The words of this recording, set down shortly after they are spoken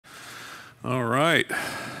All right.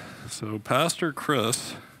 So Pastor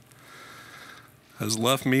Chris has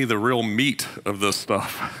left me the real meat of this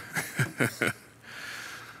stuff.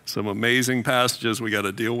 Some amazing passages we got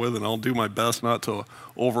to deal with, and I'll do my best not to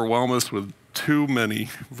overwhelm us with too many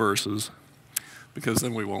verses, because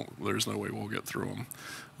then there's no way we'll get through them.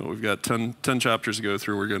 But we've got 10 chapters to go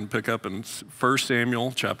through. We're going to pick up in 1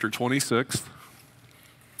 Samuel chapter 26,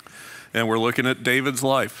 and we're looking at David's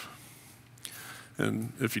life.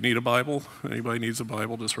 And if you need a Bible, anybody needs a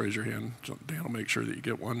Bible, just raise your hand. Dan will make sure that you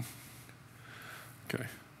get one. Okay.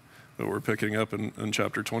 But we're picking up in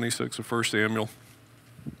chapter 26 of 1 Samuel.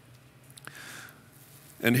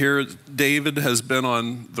 And here David has been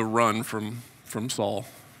on the run from Saul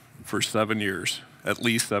for 7 years, at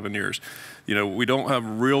least 7 years. You know, we don't have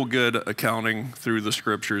real good accounting through the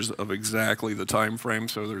scriptures of exactly the time frame,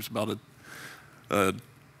 so there's about a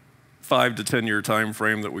 5 to 10 year time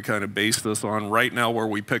frame that we kind of base this on. Right now, where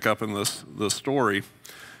we pick up in this story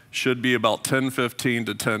should be about 1015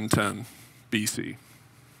 to 1010 BC,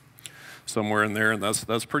 somewhere in there, and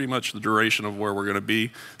that's pretty much the duration of where we're going to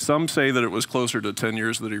be. Some say that it was closer to 10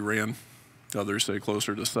 years that he ran. Others say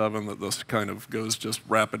closer to 7, that this kind of goes just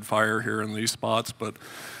rapid fire here in these spots, but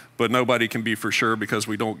nobody can be for sure because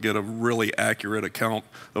we don't get a really accurate account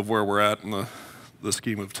of where we're at in the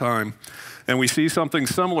scheme of time. And we see something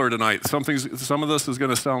similar tonight. Some of this is going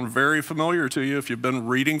to sound very familiar to you if you've been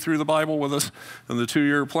reading through the Bible with us in the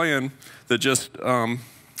 2-year plan, that just a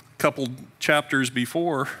couple chapters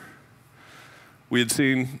before, we had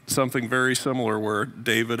seen something very similar where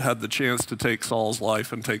David had the chance to take Saul's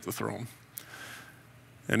life and take the throne.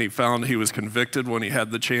 And he found he was convicted when he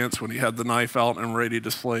had the chance, when he had the knife out and ready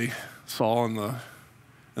to slay Saul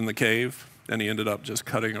in the cave, and he ended up just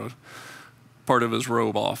cutting a part of his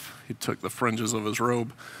robe off. He took the fringes of his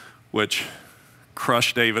robe, which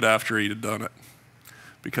crushed David after he had done it,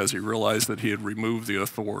 because he realized that he had removed the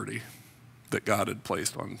authority that God had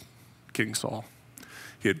placed on King Saul.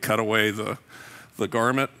 He had cut away the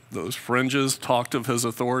garment, those fringes, talked of his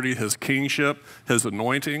authority, his kingship, his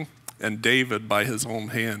anointing, and David, by his own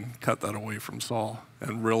hand, cut that away from Saul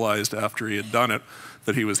and realized after he had done it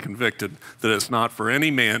that he was convicted that it's not for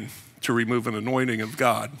any man to remove an anointing of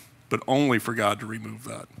God, but only for God to remove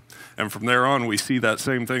that. And from there on, we see that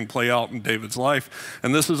same thing play out in David's life.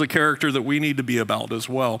 And this is a character that we need to be about as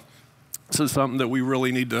well. This is something that we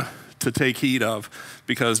really need to take heed of,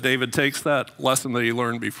 because David takes that lesson that he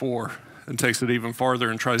learned before and takes it even farther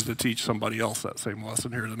and tries to teach somebody else that same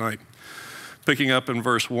lesson here tonight. Picking up in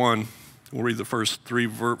verse 1, we'll read the first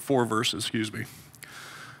 4 verses,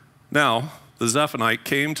 Now, the Zephonite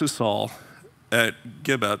came to Saul at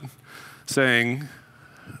Gibeah, saying,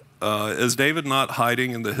 is David not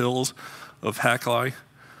hiding in the hills of Haklah,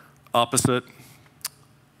 opposite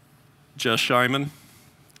Jeshimon?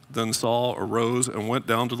 Then Saul arose and went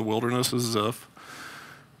down to the wilderness of Ziph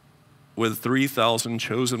with 3,000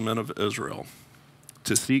 chosen men of Israel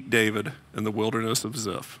to seek David in the wilderness of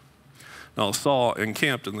Ziph. Now Saul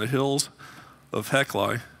encamped in the hills of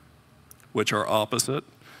Haklah, which are opposite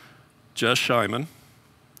Jeshimon,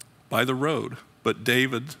 by the road, but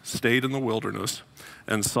David stayed in the wilderness,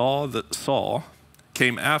 and saw that Saul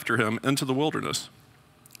came after him into the wilderness.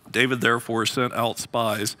 David therefore sent out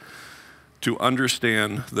spies to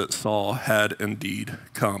understand that Saul had indeed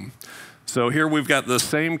come. So here we've got the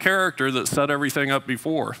same character that set everything up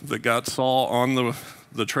before, that got Saul on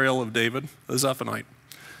the trail of David, a Zephonite.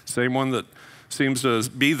 Same one that seems to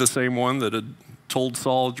be the same one that had told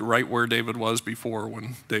Saul right where David was before,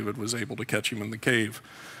 when David was able to catch him in the cave.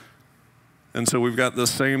 And so we've got the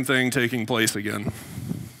same thing taking place again.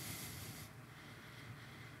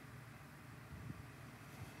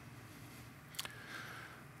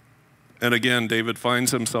 And again, David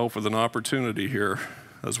finds himself with an opportunity here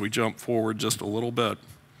as we jump forward just a little bit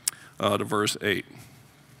to verse 8.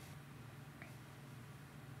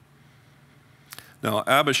 Now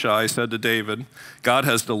Abishai said to David, God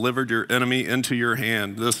has delivered your enemy into your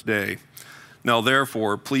hand this day. Now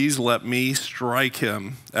therefore, please let me strike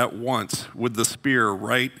him at once with the spear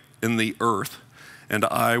right in the earth, and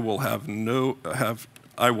I will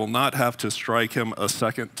not have to strike him a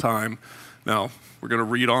second time. Now, we're going to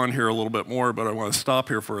read on here a little bit more, but I want to stop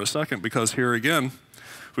here for a second, because here again,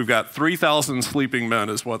 we've got 3,000 sleeping men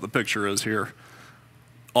is what the picture is here,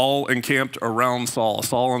 all encamped around Saul,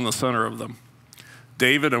 Saul in the center of them.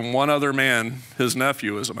 David and one other man, his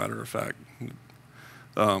nephew, as a matter of fact,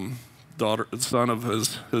 son of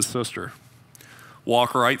his sister,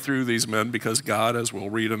 walk right through these men, because God, as we'll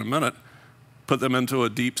read in a minute, put them into a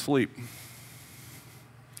deep sleep.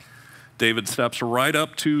 David steps right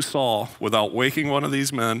up to Saul without waking one of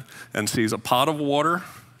these men and sees a pot of water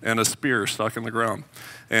and a spear stuck in the ground.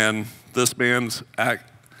 And this man's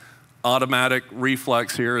automatic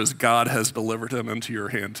reflex here is, God has delivered him into your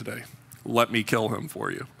hand today. Let me kill him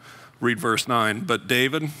for you. Read verse 9. But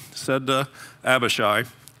David said to Abishai,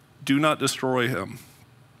 do not destroy him.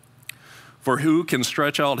 For who can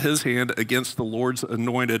stretch out his hand against the Lord's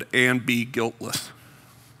anointed and be guiltless?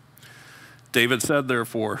 David said,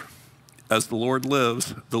 therefore, as the Lord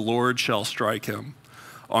lives, the Lord shall strike him.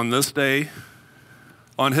 On his day,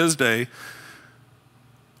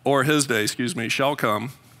 shall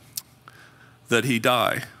come that he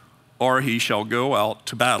die, or he shall go out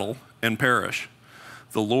to battle and perish.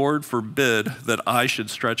 The Lord forbid that I should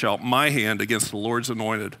stretch out my hand against the Lord's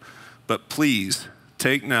anointed, but please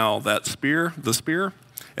take now that spear, the spear,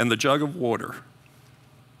 and the jug of water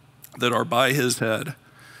that are by his head,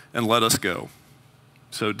 and let us go.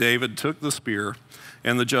 So David took the spear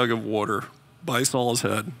and the jug of water by Saul's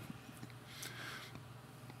head.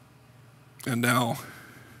 And now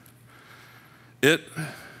wait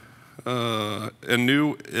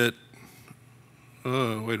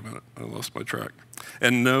a minute, I lost my track.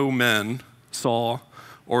 And no men saw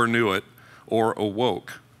or knew it or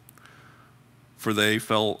awoke, for they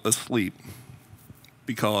fell asleep,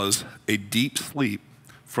 because a deep sleep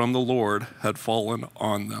from the Lord had fallen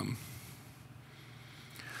on them.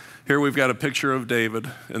 Here we've got a picture of David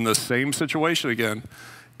in the same situation again,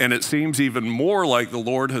 and it seems even more like the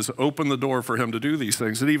Lord has opened the door for him to do these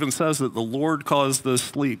things. It even says that the Lord caused this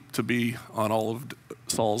sleep to be on all of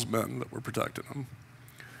Saul's men that were protecting him.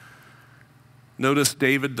 Notice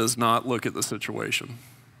David does not look at the situation.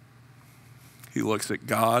 He looks at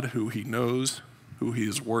God, who he knows, who he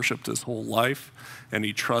has worshiped his whole life, and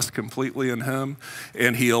he trusts completely in him,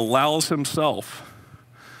 and he allows himself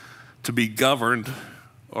to be governed,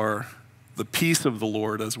 or the peace of the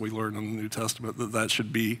Lord, as we learn in the New Testament, that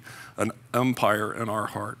should be an umpire in our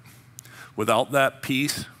heart. Without that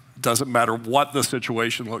peace, it doesn't matter what the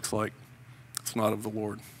situation looks like, it's not of the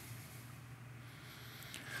Lord.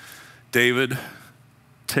 David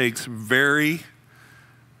takes very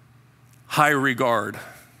high regard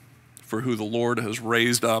for who the Lord has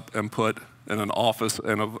raised up and put in an office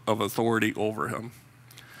and of authority over him.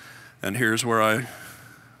 And here's where I'm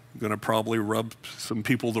going to probably rub some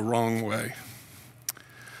people the wrong way.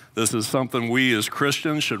 This is something we as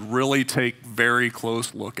Christians should really take very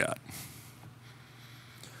close look at.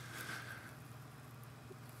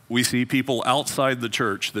 We see people outside the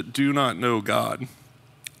church that do not know God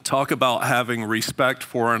talk about having respect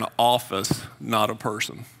for an office, not a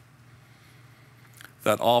person.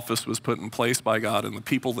 That office was put in place by God, and the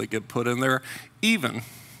people that get put in there, even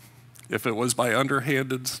if it was by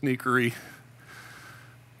underhanded sneakery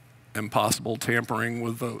and possible tampering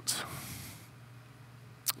with votes,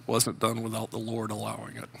 wasn't done without the Lord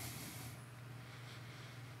allowing it.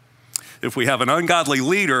 If we have an ungodly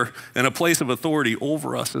leader in a place of authority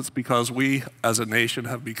over us, it's because we as a nation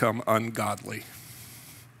have become ungodly.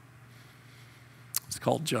 It's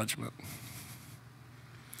called judgment.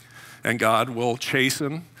 And God will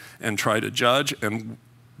chasten and try to judge and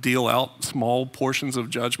deal out small portions of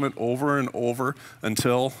judgment over and over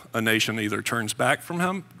until a nation either turns back from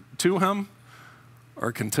him to him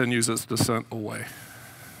or continues its descent away.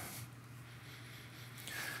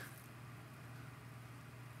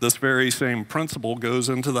 This very same principle goes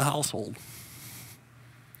into the household.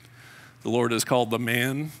 The Lord has called the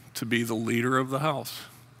man to be the leader of the house,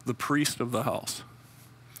 the priest of the house.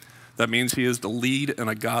 That means he is to lead in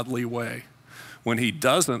a godly way. When he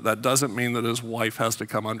doesn't, that doesn't mean that his wife has to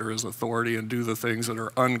come under his authority and do the things that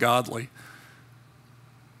are ungodly.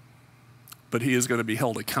 But he is going to be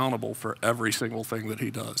held accountable for every single thing that he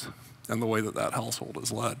does and the way that that household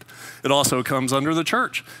is led. It also comes under the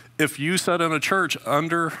church. If you sit in a church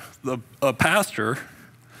under a pastor,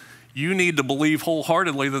 you need to believe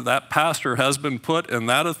wholeheartedly that that pastor has been put in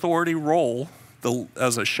that authority role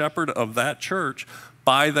as a shepherd of that church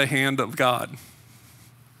by the hand of God.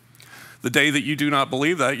 The day that you do not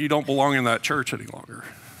believe that, you don't belong in that church any longer.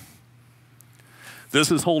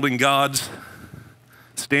 This is holding God's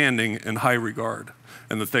standing in high regard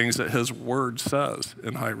and the things that his word says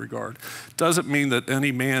in high regard. Doesn't mean that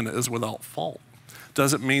any man is without fault.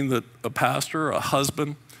 Doesn't mean that a pastor, a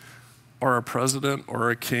husband, or a president, or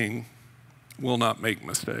a king will not make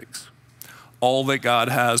mistakes. All that God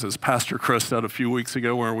has, as Pastor Chris said a few weeks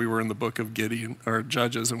ago, where we were in the book of Gideon, or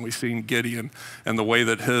Judges, and we seen Gideon and the way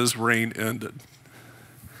that his reign ended.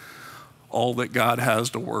 All that God has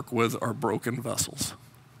to work with are broken vessels.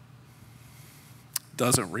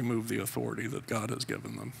 Doesn't remove the authority that God has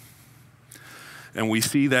given them. And we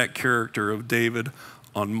see that character of David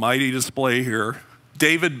on mighty display here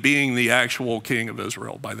David being the actual king of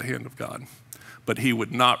Israel by the hand of God. But he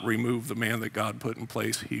would not remove the man that God put in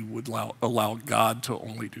place. He would allow God to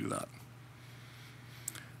only do that.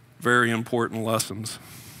 Very important lessons.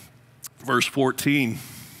 Verse 14.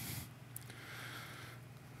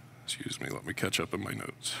 Excuse me, let me catch up in my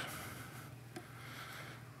notes.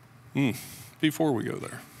 Before we go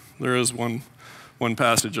there is one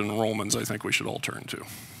passage in Romans I think we should all turn to.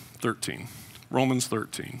 13. Romans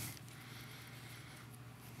 13.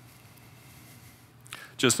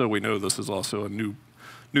 Just so we know, this is also a New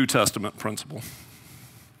Testament principle.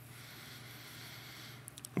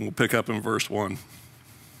 And we'll pick up in verse 1.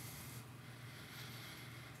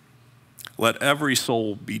 Let every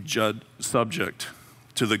soul be subject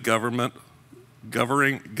to the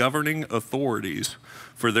governing authorities,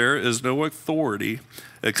 for there is no authority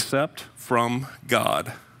except from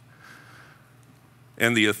God.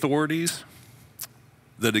 And the authorities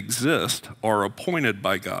that exist are appointed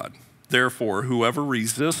by God. Therefore, whoever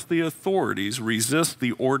resists the authorities resists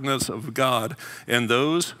the ordinance of God, and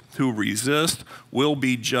those who resist will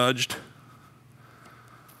be judged.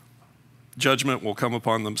 Judgment will come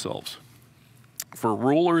upon themselves. For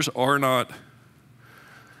rulers are not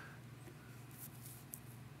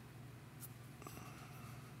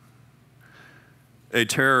a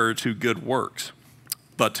terror to good works,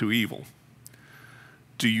 but to evil.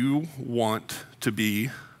 Do you want to be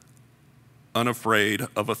unafraid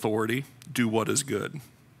of authority? Do what is good,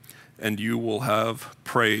 and you will have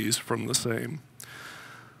praise from the same.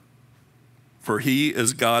 For he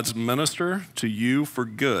is God's minister to you for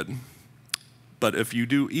good. But if you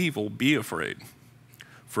do evil, be afraid,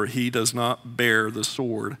 for he does not bear the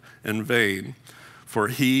sword in vain, for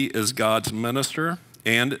he is God's minister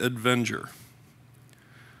and avenger,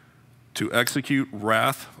 to execute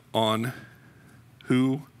wrath on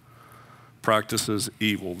who practices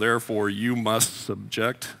evil. Therefore, you must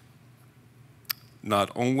subject, not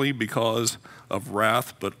only because of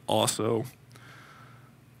wrath, but also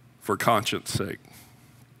for conscience sake.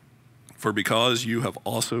 For because you have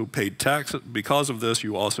also paid taxes, because of this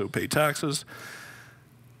you also pay taxes,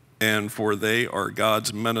 and for they are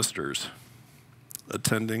God's ministers,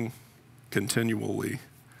 attending continually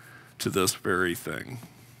to this very thing.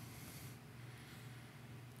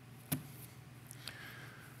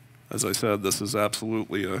 As I said, this is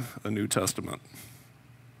absolutely a New Testament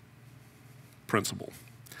principle.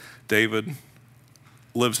 David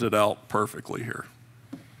lives it out perfectly here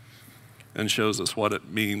and shows us what it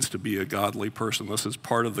means to be a godly person. This is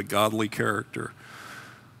part of the godly character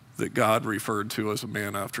that God referred to as a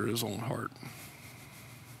man after his own heart.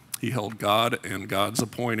 He held God and God's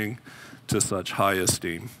appointing to such high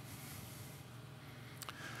esteem.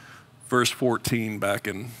 Verse 14 back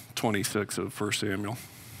in 26 of 1 Samuel.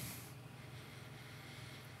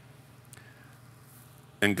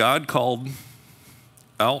 And God called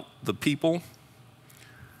out the people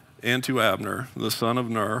and to Abner, the son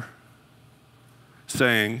of Ner,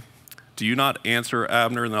 saying, do you not answer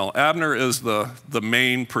Abner? Now, Abner is the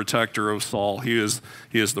main protector of Saul. He is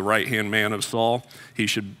the right-hand man of Saul. He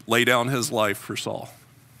should lay down his life for Saul.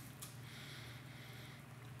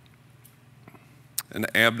 And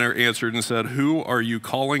Abner answered and said, who is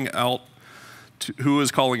calling out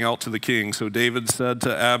to the king? So David said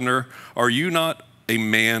to Abner, are you not a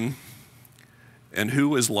man, and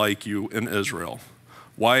who is like you in Israel?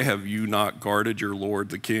 Why have you not guarded your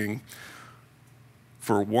lord the king?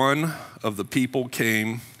 For one of the people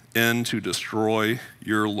came in to destroy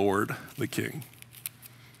your lord the king.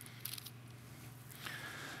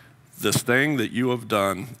 This thing that you have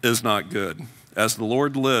done is not good. As the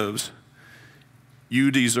Lord lives,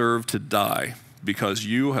 you deserve to die, because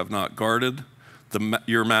you have not guarded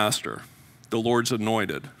your master, the Lord's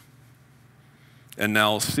anointed. And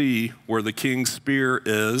now see where the king's spear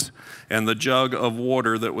is and the jug of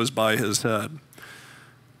water that was by his head.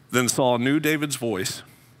 Then Saul knew David's voice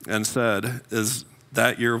and said, is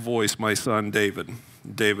that your voice, my son David?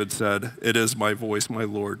 David said, it is my voice, my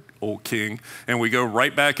Lord, O king. And we go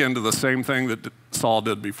right back into the same thing that Saul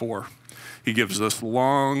did before. He gives this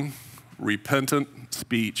long, repentant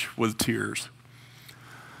speech with tears.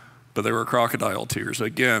 But they were crocodile tears.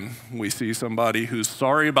 Again, we see somebody who's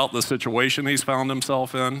sorry about the situation he's found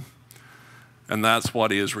himself in, and that's what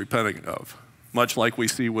he is repenting of. Much like we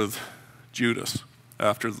see with Judas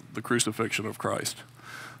after the crucifixion of Christ.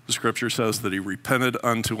 The scripture says that he repented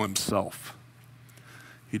unto himself.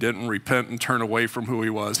 He didn't repent and turn away from who he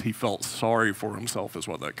was. He felt sorry for himself is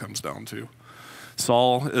what that comes down to.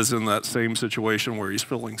 Saul is in that same situation where he's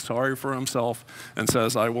feeling sorry for himself and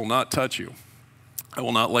says, I will not touch you. I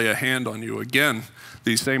will not lay a hand on you. Again,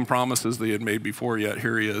 these same promises they had made before, yet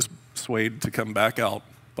here he is swayed to come back out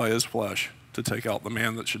by his flesh to take out the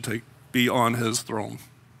man that should be on his throne.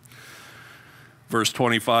 Verse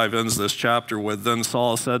 25 ends this chapter with, "Then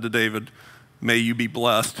Saul said to David, 'May you be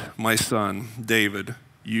blessed, my son, David.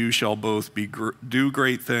 You shall both do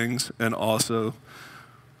great things and also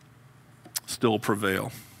still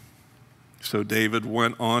prevail.' So David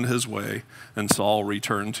went on his way, and Saul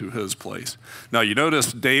returned to his place." Now you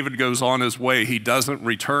notice David goes on his way. He doesn't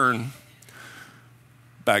return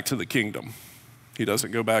back to the kingdom. He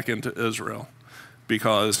doesn't go back into Israel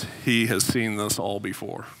because he has seen this all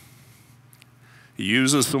before. He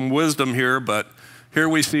uses some wisdom here, but here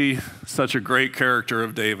we see such a great character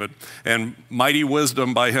of David and mighty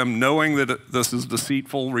wisdom by him, knowing that this is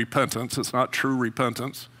deceitful repentance. It's not true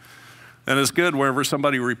repentance. And it's good wherever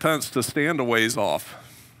somebody repents to stand a ways off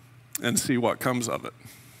and see what comes of it.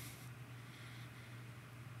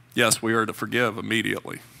 Yes, we are to forgive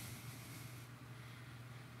immediately.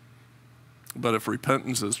 But if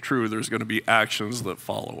repentance is true, there's going to be actions that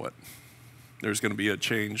follow it. There's going to be a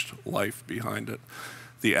changed life behind it.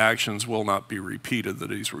 The actions will not be repeated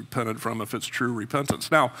that he's repented from if it's true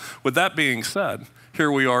repentance. Now, with that being said,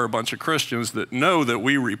 here we are, a bunch of Christians that know that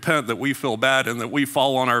we repent, that we feel bad, and that we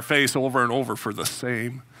fall on our face over and over for the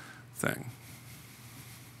same thing.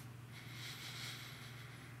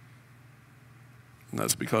 And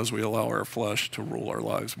that's because we allow our flesh to rule our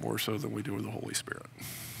lives more so than we do with the Holy Spirit.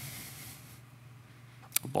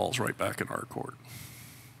 The ball's right back in our court.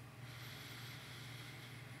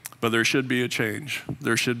 But there should be a change.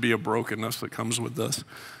 There should be a brokenness that comes with this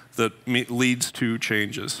that leads to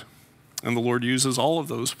changes. And the Lord uses all of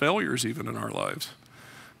those failures even in our lives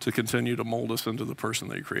to continue to mold us into the person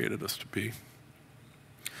that he created us to be.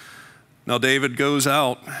 Now David goes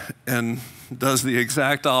out and does the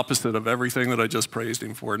exact opposite of everything that I just praised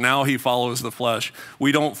him for. Now he follows the flesh.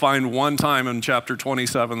 We don't find one time in chapter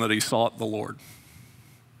 27 that he sought the Lord.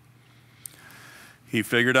 He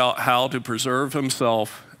figured out how to preserve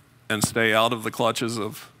himself and stay out of the clutches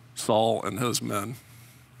of Saul and his men.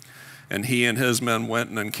 And he and his men went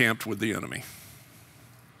and encamped with the enemy.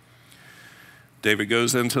 David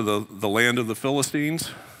goes into the land of the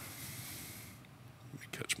Philistines. Let me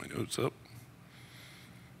catch my notes up.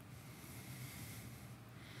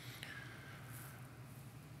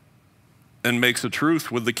 And makes a truce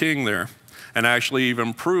with the king there. And actually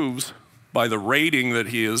even proves by the raiding that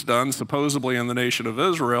he has done, supposedly in the nation of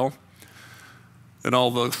Israel, and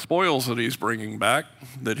all the spoils that he's bringing back,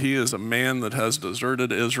 that he is a man that has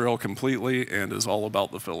deserted Israel completely and is all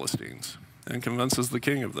about the Philistines, and convinces the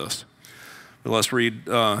king of this. But let's read,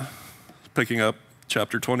 picking up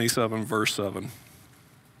chapter 27, verse 7.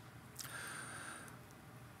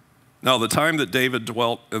 "Now the time that David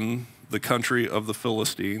dwelt in the country of the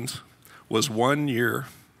Philistines was 1 year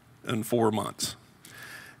and 4 months.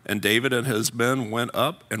 And David and his men went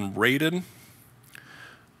up and raided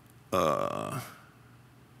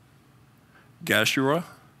Geshurah,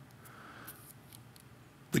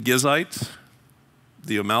 the Gizites,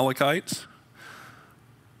 the Amalekites,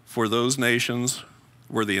 for those nations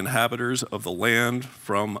were the inhabitants of the land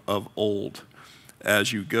from of old.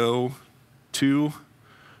 As you go to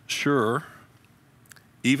Shur,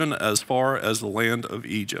 even as far as the land of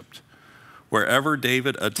Egypt. Wherever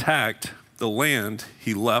David attacked the land,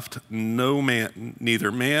 he left no man,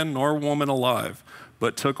 neither man nor woman alive,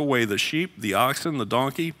 but took away the sheep, the oxen, the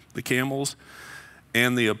donkey, the camels,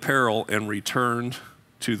 and the apparel, and returned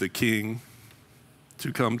to the king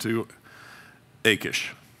to come to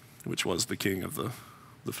Achish, which was the king of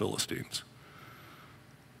the Philistines.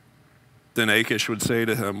 Then Achish would say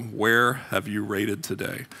to him, 'Where have you raided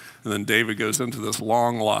today?' And then David goes into this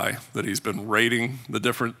long lie that he's been raiding the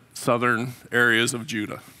different southern areas of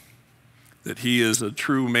Judah, that he is a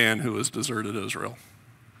true man who has deserted Israel.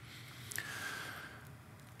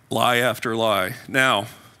 Lie after lie. Now,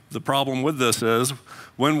 the problem with this is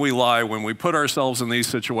when we lie, when we put ourselves in these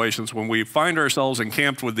situations, when we find ourselves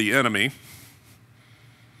encamped with the enemy,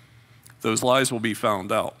 those lies will be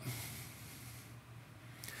found out.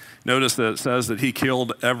 Notice that it says that he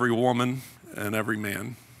killed every woman and every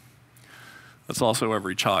man. That's also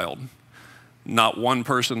every child. Not one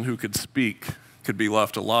person who could speak could be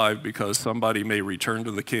left alive, because somebody may return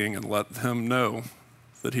to the king and let him know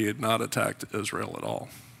that he had not attacked Israel at all.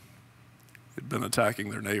 He'd been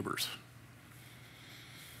attacking their neighbors.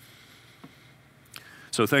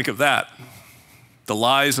 So think of that. The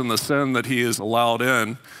lies and the sin that he has allowed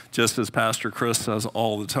in, just as Pastor Chris says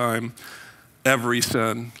all the time, every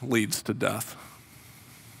sin leads to death.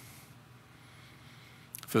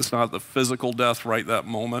 If it's not the physical death right that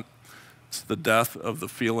moment, it's the death of the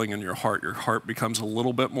feeling in your heart. Your heart becomes a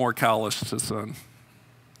little bit more callous to sin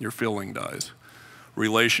Your feeling dies.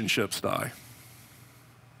 Relationships die.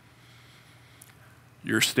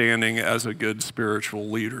 Your standing as a good spiritual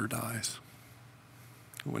leader dies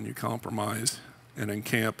when you compromise and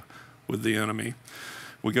encamp with the enemy.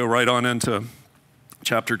 We go right on into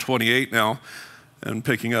chapter 28 now, and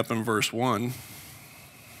picking up in verse 1.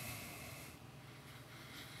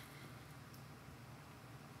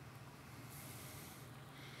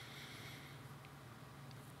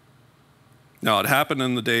 Now it happened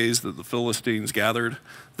in the days that the Philistines gathered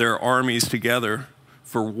their armies together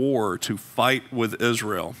for war to fight with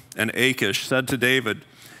Israel. And Achish said to David,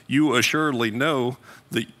 "You assuredly know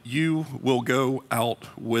that you will go out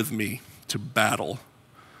with me to battle,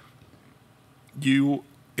 you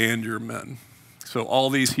and your men." So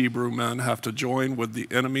all these Hebrew men have to join with the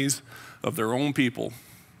enemies of their own people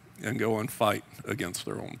and go and fight against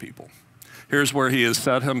their own people. Here's where he has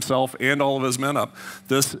set himself and all of his men up.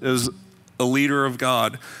 This is a leader of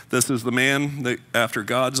God. This is the man that, after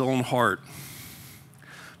God's own heart,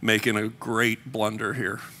 making a great blunder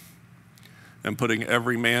here and putting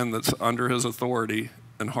every man that's under his authority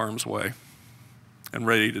in harm's way and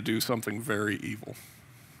ready to do something very evil.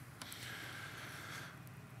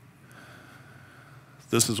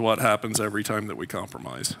 This is what happens every time that we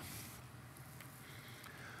compromise.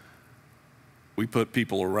 We put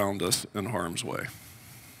people around us in harm's way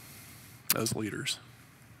as leaders.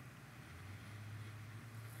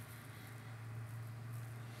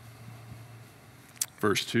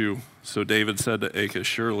 Verse 2, so David said to Achish,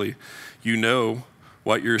 "Surely you know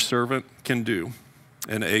what your servant can do."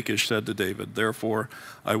 And Achish said to David, "Therefore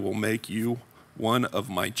I will make you one of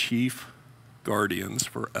my chief guardians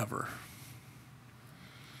forever."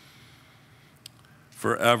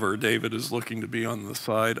 Forever, David is looking to be on the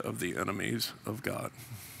side of the enemies of God.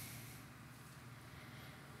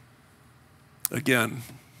 Again,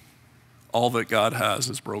 all that God has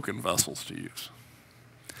is broken vessels to use.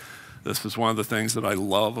 This is one of the things that I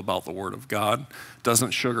love about the Word of God. It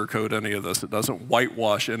doesn't sugarcoat any of this. It doesn't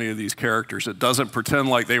whitewash any of these characters. It doesn't pretend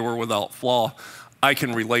like they were without flaw. I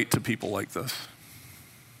can relate to people like this.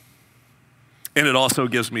 And it also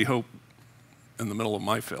gives me hope in the middle of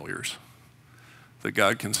my failures, that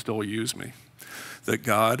God can still use me, that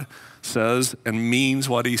God says and means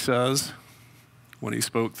what he says when he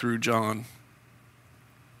spoke through John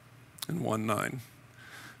in 1:9.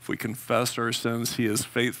 If we confess our sins, he is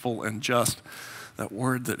faithful and just. That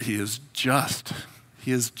word that he is just.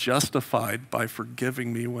 He is justified by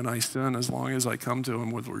forgiving me when I sin as long as I come to him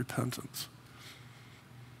with repentance.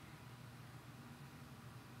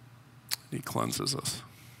 He cleanses us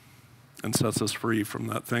and sets us free from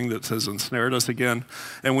that thing that has ensnared us again.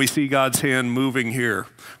 And we see God's hand moving here,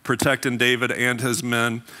 protecting David and his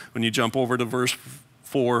men. When you jump over to verse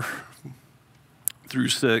 4 through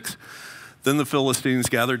 6, then the Philistines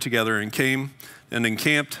gathered together and came and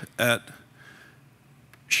encamped at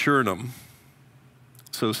Shurnam.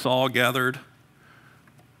 So Saul gathered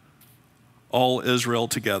all Israel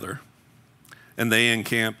together, and they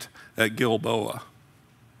encamped at Gilboa.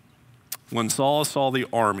 When Saul saw the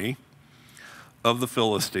army of the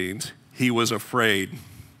Philistines, he was afraid,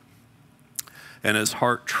 and his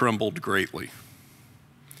heart trembled greatly.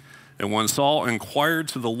 And when Saul inquired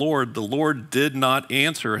to the Lord did not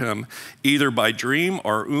answer him, either by dream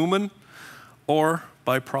or omen or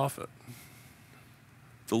by prophet.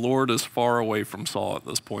 The Lord is far away from Saul at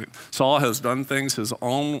this point. Saul has done things his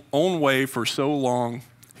own way for so long,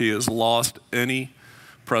 he has lost any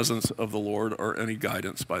presence of the Lord or any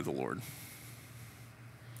guidance by the Lord.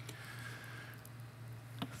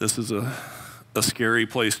 This is a scary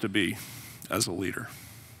place to be as a leader.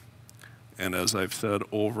 And as I've said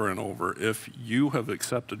over and over, if you have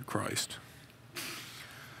accepted Christ,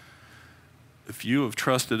 if you have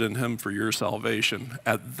trusted in him for your salvation,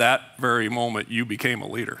 at that very moment you became a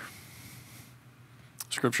leader.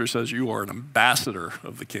 Scripture says you are an ambassador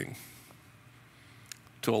of the King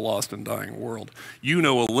to a lost and dying world. You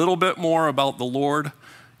know a little bit more about the Lord,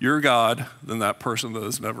 your God, than that person that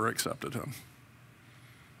has never accepted him.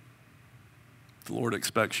 The Lord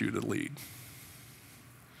expects you to lead.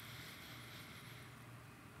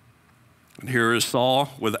 And here is Saul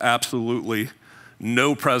with absolutely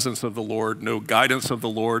no presence of the Lord, no guidance of the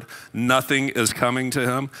Lord. Nothing is coming to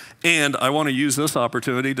him. And I want to use this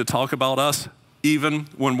opportunity to talk about us, even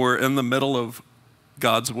when we're in the middle of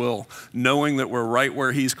God's will, knowing that we're right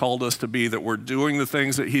where he's called us to be, that we're doing the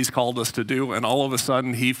things that he's called us to do, and all of a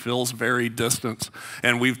sudden he feels very distant.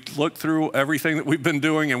 And we've looked through everything that we've been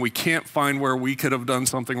doing, and we can't find where we could have done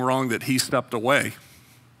something wrong that he stepped away.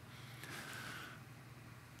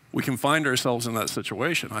 We can find ourselves in that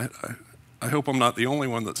situation. I hope I'm not the only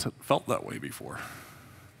one that's felt that way before.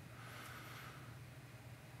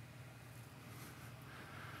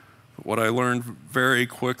 What I learned very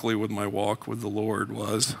quickly with my walk with the Lord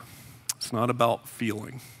was it's not about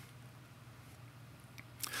feeling.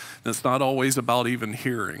 It's not always about even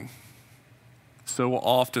hearing. So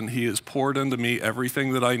often he has poured into me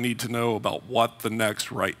everything that I need to know about what the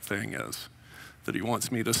next right thing is, that he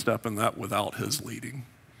wants me to step in that without his leading,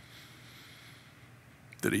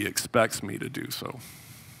 that he expects me to do so.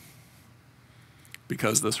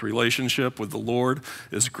 Because this relationship with the Lord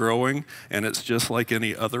is growing, and it's just like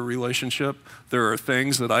any other relationship. There are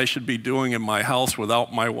things that I should be doing in my house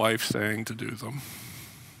without my wife saying to do them.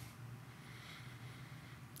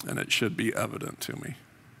 And it should be evident to me.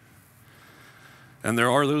 And there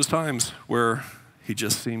are those times where he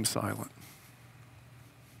just seems silent.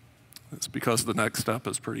 It's because the next step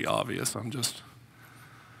is pretty obvious. I'm just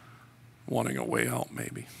wanting a way out,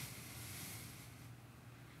 maybe.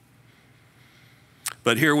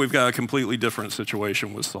 But here we've got a completely different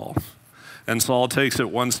situation with Saul. And Saul takes it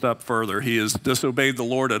one step further. He has disobeyed the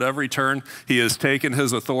Lord at every turn. He has taken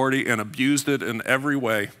his authority and abused it in every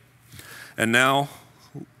way. And now,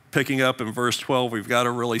 picking up in verse 12, we've got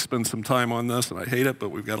to really spend some time on this, and I hate it, but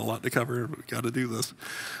we've got a lot to cover. We've got to do this.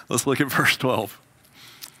 Let's look at verse 12.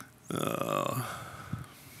 Make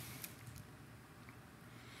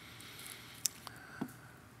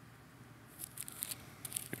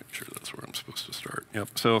sure that's where I'm supposed to start.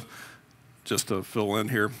 Yep, so just to fill in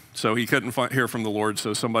here. So he couldn't hear from the Lord,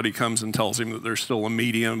 so somebody comes and tells him that there's still a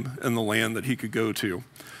medium in the land that he could go to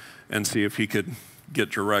and see if he could get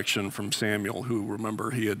direction from Samuel, who,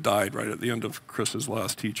 remember, he had died right at the end of Chris's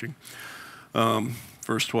last teaching.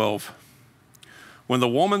 Verse 12. When the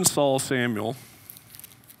woman saw Samuel,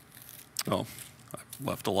 I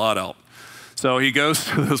left a lot out. So he goes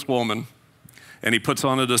to this woman, and he puts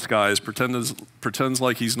on a disguise, pretends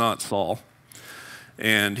like he's not Saul,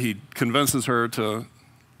 and he convinces her to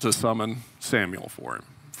summon Samuel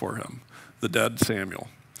for him, the dead Samuel.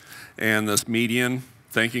 And this median,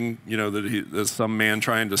 thinking, that there's some man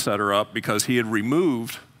trying to set her up, because he had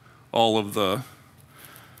removed all of the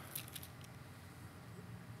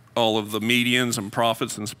medians and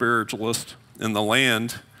prophets and spiritualists in the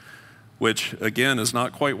land, which again is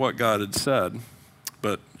not quite what God had said,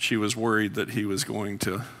 but she was worried that he was going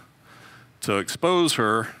to expose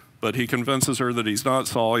her, but he convinces her that he's not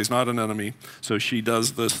Saul, he's not an enemy, so she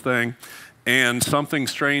does this thing, and something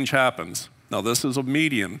strange happens. Now, this is a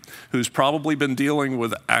medium who's probably been dealing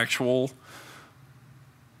with actual,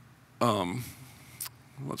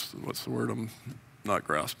 what's the word I'm not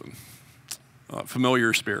grasping?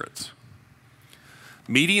 Familiar spirits.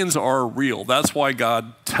 Medians are real. That's why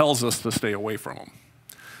God tells us to stay away from them.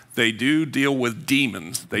 They do deal with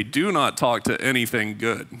demons. They do not talk to anything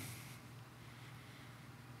good.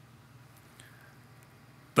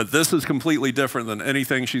 But this is completely different than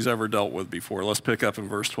anything she's ever dealt with before. Let's pick up in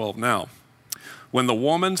verse 12 now. When the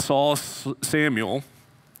woman saw Samuel,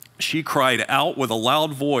 she cried out with a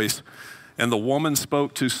loud voice, and the woman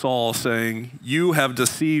spoke to Saul, saying, "You have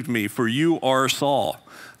deceived me, for you are Saul,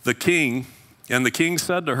 the king." And the king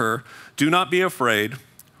said to her, "Do not be afraid.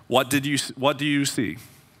 What do you see?"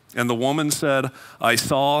 And the woman said, "I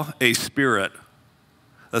saw a spirit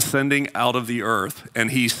ascending out of the earth."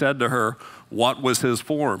 And he said to her, "What was his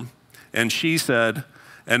form?" And she said,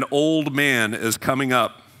 "An old man is coming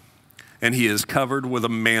up, and he is covered with a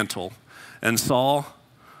mantle." And Saul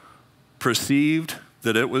perceived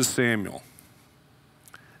that it was Samuel.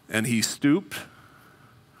 And he stooped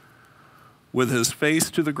with his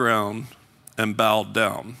face to the ground and bowed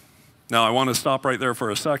down. Now, I want to stop right there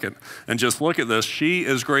for a second and just look at this. She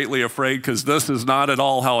is greatly afraid, because this is not at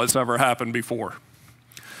all how it's ever happened before.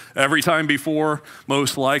 Every time before,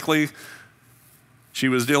 most likely, she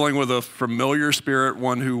was dealing with a familiar spirit,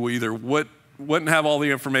 one who either wouldn't have all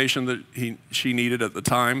the information that she needed at the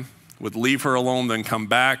time, would leave her alone, then come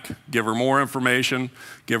back, give her more information,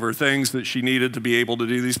 give her things that she needed to be able to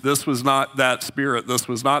do these. This was not that spirit. This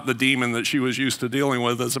was not the demon that she was used to dealing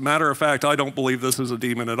with. As a matter of fact, I don't believe this is a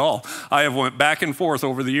demon at all. I have went back and forth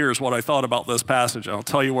over the years what I thought about this passage. I'll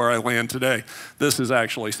tell you where I land today. This is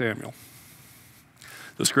actually Samuel.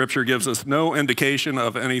 The scripture gives us no indication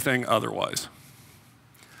of anything otherwise.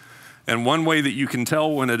 And one way that you can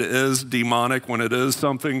tell when it is demonic, when it is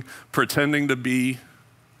something pretending to be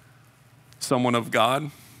someone of God,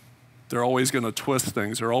 they're always going to twist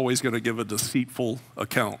things. They're always going to give a deceitful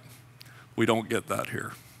account. We don't get that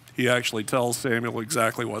here. He actually tells Samuel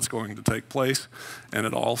exactly what's going to take place, and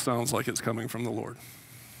it all sounds like it's coming from the Lord.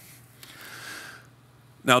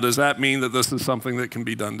 Now, does that mean that this is something that can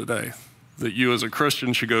be done today? That you as a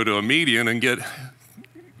Christian should go to a median and get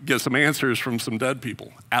get some answers from some dead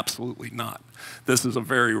people? Absolutely not. This is a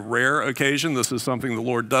very rare occasion. This is something the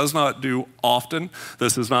Lord does not do often.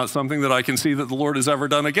 This is not something that I can see that the Lord has ever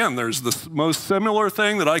done again. There's the most similar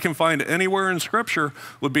thing that I can find anywhere in Scripture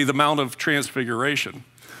would be the Mount of Transfiguration,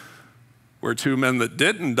 where two men that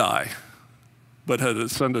didn't die but had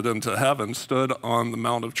ascended into heaven stood on the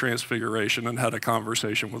Mount of Transfiguration and had a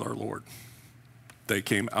conversation with our Lord. They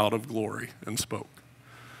came out of glory and spoke.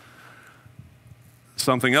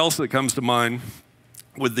 Something else that comes to mind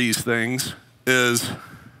with these things is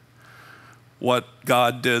what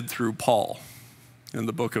God did through Paul in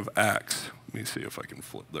the book of Acts. Let me see if I can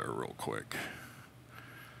flip there real quick.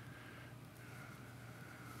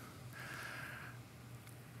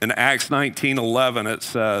 In Acts 19:11, it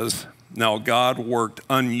says, "Now God worked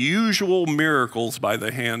unusual miracles by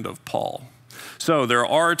the hand of Paul." So there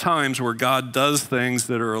are times where God does things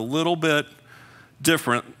that are a little bit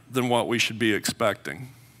different than what we should be expecting.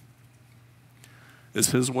 Is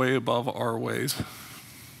his way above our ways?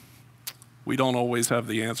 We don't always have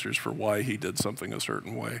the answers for why he did something a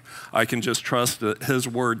certain way. I can just trust that his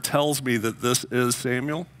word tells me that this is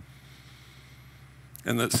Samuel,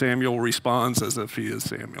 and that Samuel responds as if he is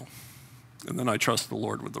Samuel. And then I trust the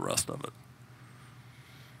Lord with the rest of it.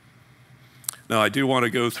 Now, I do want to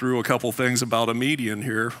go through a couple things about a median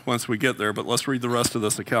here once we get there, but let's read the rest of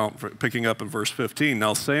this account, picking up in verse 15.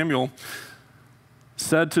 Now Samuel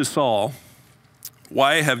said to Saul,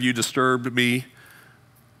 "Why have you disturbed me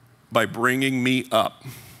by bringing me up?"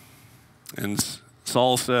 And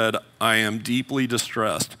Saul said, "I am deeply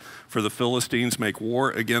distressed, for the Philistines make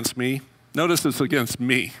war against me." Notice it's against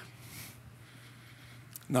me,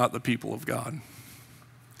 not the people of God.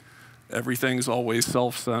 Everything's always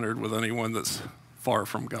self-centered with anyone that's far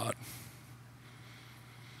from God.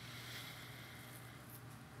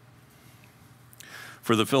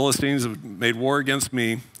 "For the Philistines have made war against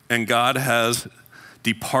me, and God has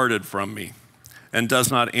departed from me, and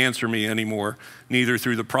does not answer me anymore, neither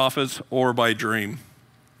through the prophets or by dream.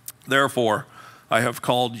 Therefore, I have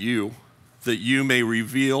called you, that you may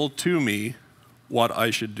reveal to me what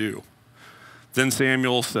I should do." Then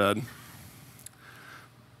Samuel said,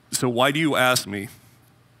 "So why do you ask me?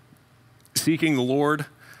 Seeing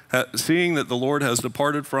that the Lord has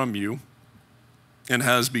departed from you and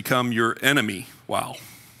has become your enemy." Wow.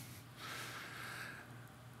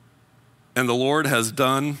 "And the Lord has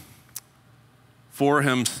done for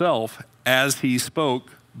himself as he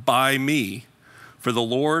spoke by me. For the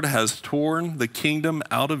Lord has torn the kingdom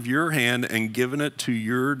out of your hand and given it to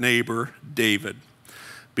your neighbor David,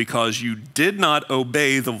 because you did not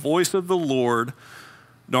obey the voice of the Lord,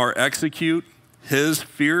 nor execute his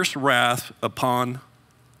fierce wrath upon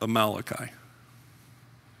Amalek,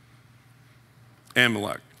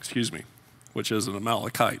 which is an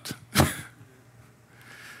Amalekite.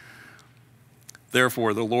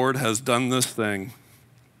 Therefore, the Lord has done this thing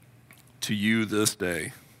to you this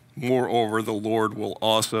day. Moreover, the Lord will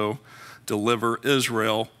also deliver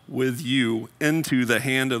Israel with you into the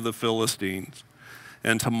hand of the Philistines.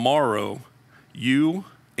 And tomorrow, you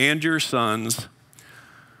and your sons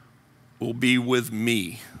will be with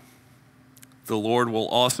me. The Lord will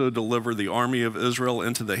also deliver the army of Israel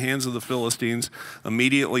into the hands of the Philistines."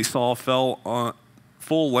 Immediately Saul fell on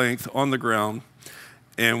full length on the ground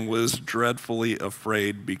and was dreadfully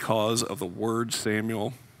afraid because of the words of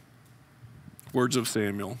Samuel.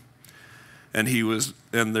 And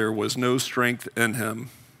there was no strength in him,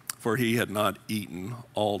 for he had not eaten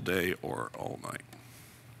all day or all night.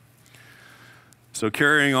 So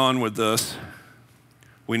carrying on with this,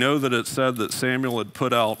 we know that it said that Samuel had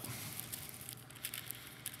put out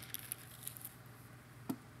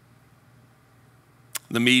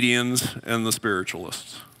the medians and the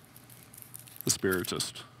spiritists.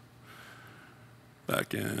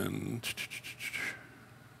 Back in,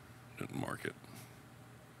 didn't mark it.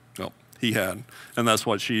 No, he had. And that's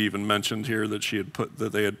what she even mentioned here, that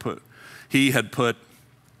he had put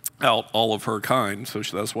out all of her kind, so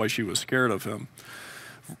that's why she was scared of him.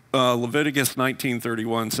 Leviticus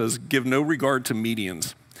 19:31 says, "Give no regard to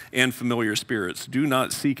medians and familiar spirits. Do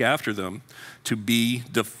not seek after them to be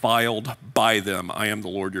defiled by them. I am the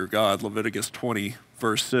Lord your God." Leviticus 20,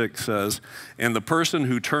 verse 6 says, "And the person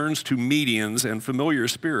who turns to medians and familiar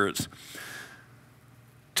spirits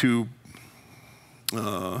to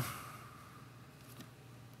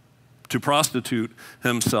prostitute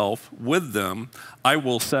himself with them, I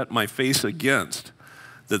will set my face against,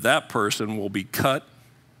 that person will be cut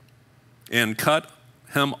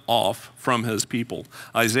him off from his people."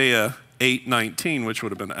 Isaiah 8:19, which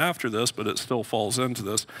would have been after this, but it still falls into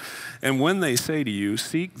this. "And when they say to you,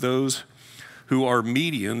 seek those who are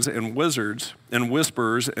mediums and wizards and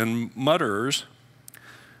whisperers and mutterers,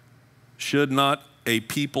 should not a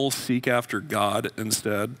people seek after God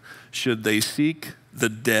instead? Should they seek the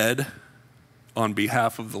dead on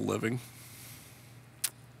behalf of the living?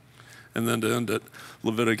 And then to end it,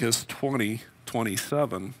 Leviticus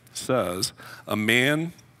 20:27 says, a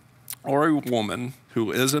man or a woman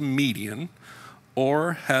who is a medium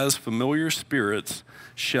or has familiar spirits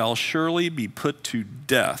shall surely be put to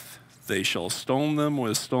death. They shall stone them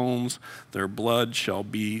with stones. Their blood shall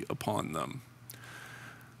be upon them.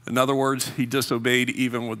 In other words, he disobeyed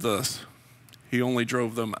even with this. He only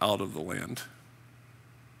drove them out of the land.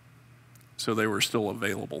 So they were still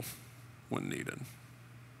available when needed.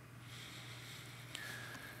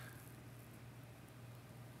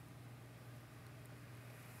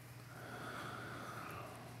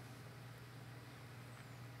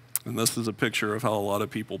 And this is a picture of how a lot of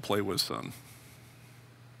people play with sin.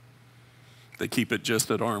 They keep it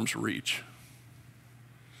just at arm's reach.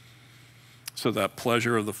 So that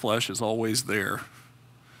pleasure of the flesh is always there.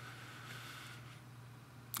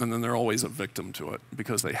 And then they're always a victim to it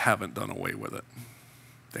because they haven't done away with it.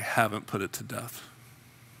 They haven't put it to death.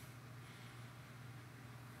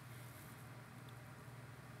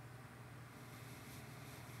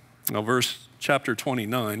 Now, chapter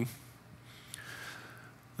 29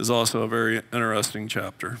 is also a very interesting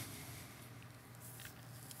chapter.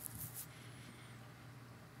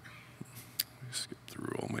 Let me skip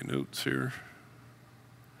through all my notes here.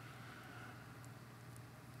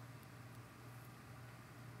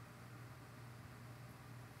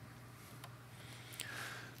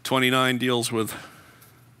 '29 deals with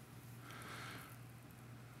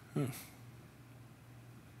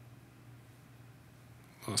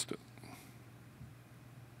lost it.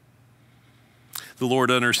 The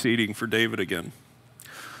Lord interceding for David again.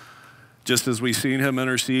 Just as we've seen him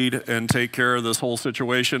intercede and take care of this whole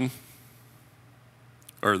situation,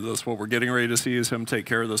 or this, what we're getting ready to see is him take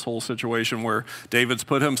care of this whole situation where David's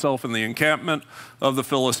put himself in the encampment of the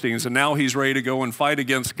Philistines, and now he's ready to go and fight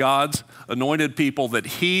against God's anointed people that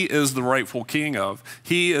he is the rightful king of.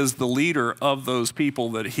 He is the leader of those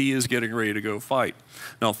people that he is getting ready to go fight.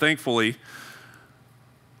 Now, thankfully,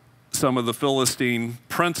 some of the Philistine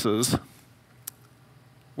princes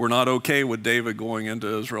were not okay with David going into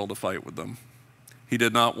Israel to fight with them. He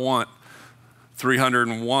did not want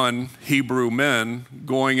 301 Hebrew men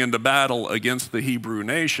going into battle against the Hebrew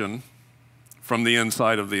nation from the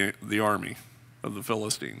inside of the army of the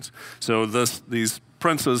Philistines. So these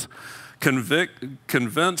princes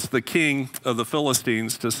convinced the king of the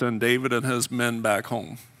Philistines to send David and his men back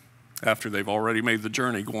home after they've already made the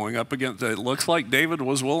journey going up against it. It looks like David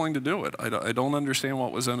was willing to do it. I don't understand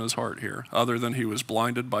what was in his heart here, other than he was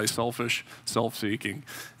blinded by selfish self-seeking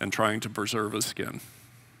and trying to preserve his skin,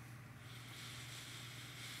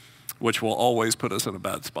 which will always put us in a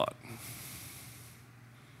bad spot.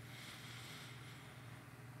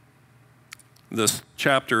 This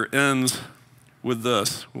chapter ends with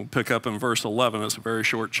this. We'll pick up in verse 11. It's a very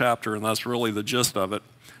short chapter, and that's really the gist of it.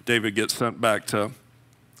 David gets sent back to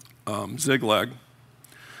Ziklag,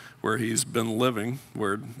 where he's been living,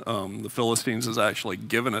 where the Philistines has actually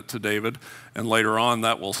given it to David, and later on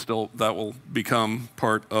that will become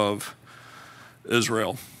part of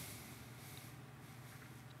Israel,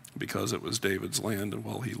 because it was David's land and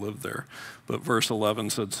while he lived there. But verse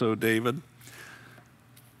 11 said, so David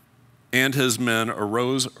and his men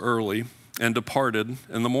arose early and departed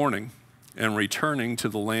in the morning, and returning to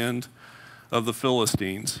the land of the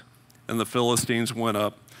Philistines, and the Philistines went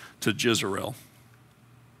up to Jezreel.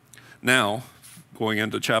 Now, going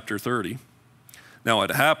into chapter 30, now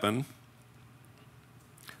it happened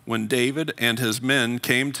when David and his men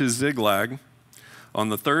came to Ziklag on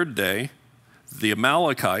the third day, the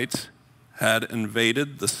Amalekites had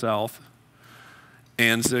invaded the south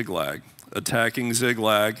and Ziklag, attacking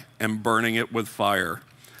Ziklag and burning it with fire,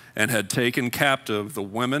 and had taken captive the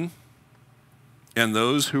women and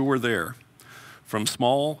those who were there, from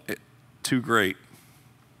small to great.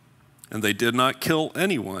 And they did not kill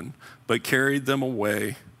anyone, but carried them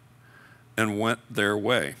away and went their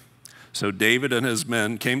way. So David and his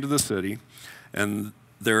men came to the city, and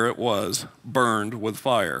there it was, burned with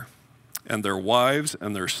fire. And their wives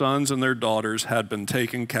and their sons and their daughters had been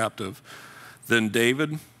taken captive. Then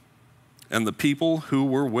David and the people who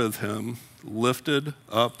were with him lifted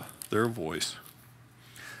up their voice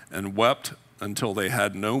and wept until they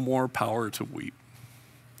had no more power to weep.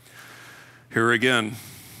 Here again,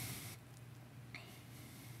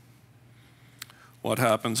 what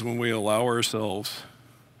happens when we allow ourselves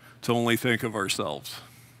to only think of ourselves?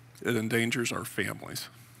 It endangers our families.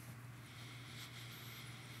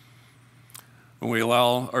 when we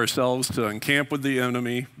allow ourselves to encamp with the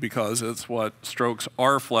enemy because it's what strokes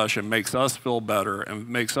our flesh and makes us feel better and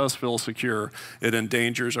makes us feel secure, it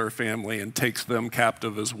endangers our family and takes them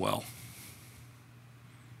captive as well.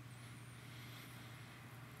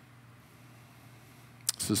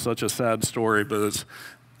 This is such a sad story, but it's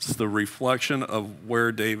the reflection of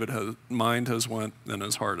where David's mind has went and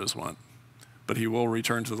his heart has went. But he will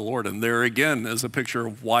return to the Lord. And there again is a picture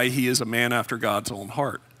of why he is a man after God's own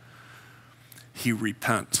heart. He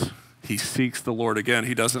repents. He seeks the Lord again.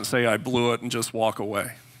 He doesn't say, I blew it, and just walk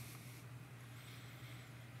away.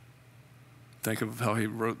 Think of how he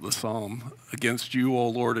wrote the psalm, against you, O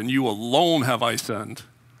Lord, and you alone have I sinned,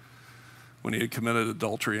 when he had committed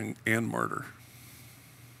adultery and murder.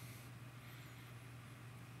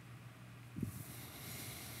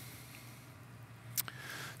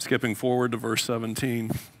 Skipping forward to verse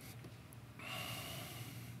 17.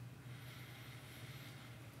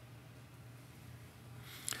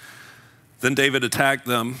 Then David attacked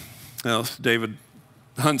them. David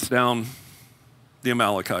hunts down the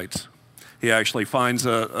Amalekites. He actually finds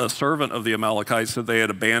a servant of the Amalekites that they had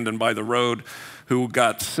abandoned by the road who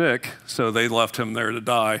got sick, so they left him there to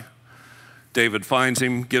die. David finds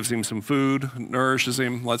him, gives him some food, nourishes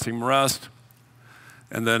him, lets him rest,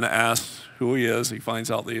 and then asks who he is. He finds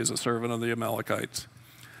out that he is a servant of the Amalekites,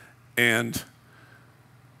 and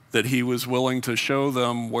that he was willing to show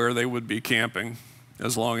them where they would be camping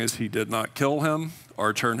as long as he did not kill him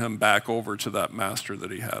or turn him back over to that master that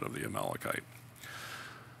he had of the Amalekite.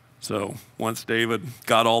 So once David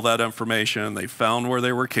got all that information, they found where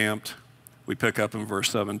they were camped. We pick up in verse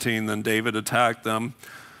 17. Then David attacked them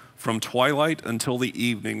from twilight until the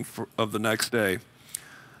evening of the next day.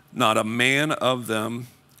 Not a man of them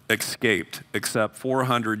escaped except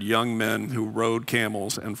 400 young men who rode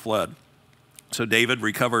camels and fled. So David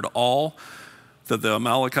recovered all that the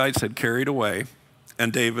Amalekites had carried away,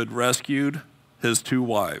 and David rescued his 2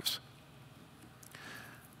 wives.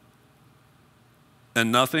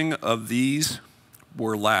 And nothing of these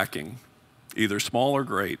were lacking, either small or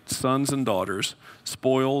great, sons and daughters,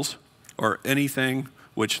 spoils, or anything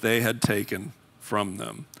which they had taken from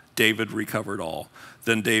them. David recovered all.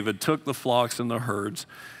 Then David took the flocks and the herds,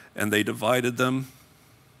 and they divided them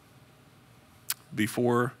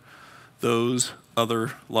before those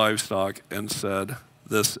other livestock and said,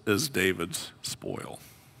 this is David's spoil.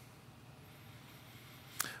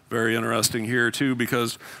 Very interesting here too,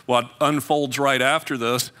 because what unfolds right after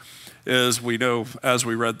this is, we know as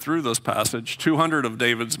we read through this passage, 200 of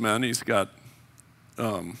David's men, he's got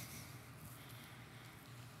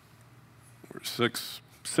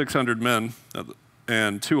 600 men,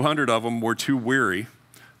 and 200 of them were too weary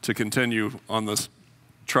to continue on this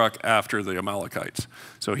truck after the Amalekites.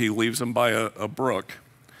 So he leaves them by a brook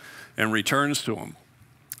and returns to them.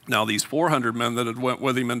 Now these 400 men that had went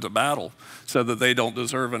with him into battle said that they don't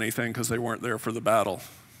deserve anything because they weren't there for the battle.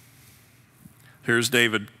 Here's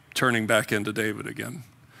David turning back into David again.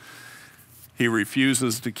 He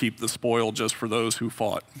refuses to keep the spoil just for those who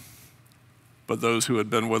fought. But those who had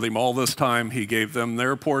been with him all this time, he gave them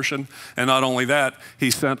their portion. And not only that, he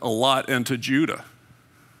sent a lot into Judah,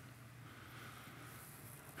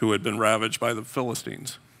 who had been ravaged by the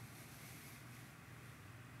Philistines.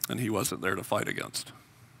 And he wasn't there to fight against.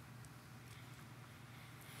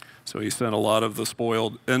 So he sent a lot of the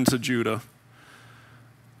spoiled into Judah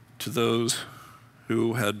to those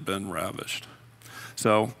who had been ravished.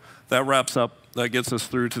 So that wraps up, that gets us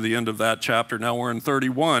through to the end of that chapter. Now we're in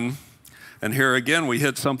 31, and here again we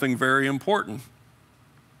hit something very important.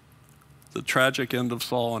 The tragic end of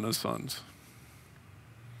Saul and his sons.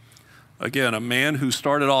 Again, a man who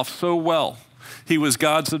started off so well. He was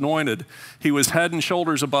God's anointed. He was head and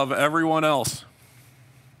shoulders above everyone else.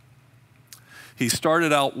 He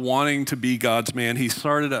started out wanting to be God's man. He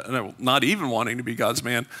started out not even wanting to be God's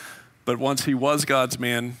man, but once he was God's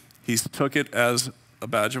man, he took it as a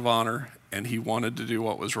badge of honor, and he wanted to do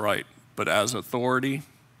what was right. But as authority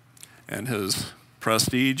and his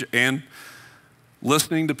prestige and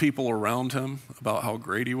listening to people around him about how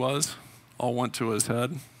great he was, all went to his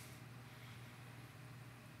head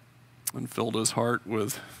and filled his heart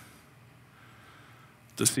with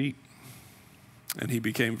deceit. And he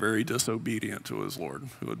became very disobedient to his Lord,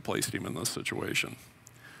 who had placed him in this situation.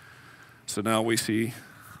 So now we see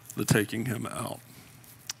the taking him out.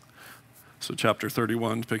 So chapter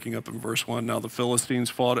 31, picking up in verse 1, now the Philistines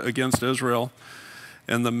fought against Israel,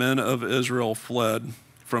 and the men of Israel fled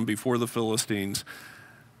from before the Philistines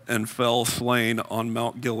and fell slain on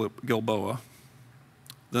Mount Gilboa.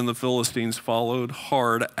 Then the Philistines followed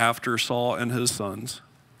hard after Saul and his sons,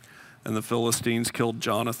 and the Philistines killed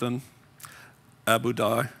Jonathan,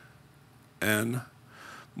 Abudai, and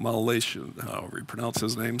Malchishua, however you pronounce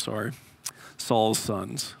his name, sorry, Saul's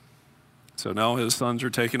sons. So now his sons are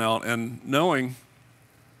taken out, and knowing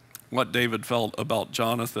what David felt about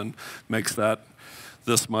Jonathan makes that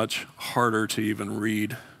this much harder to even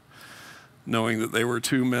read, knowing that they were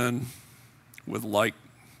two men with like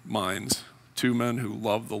minds, two men who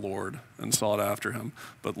loved the Lord and sought after him.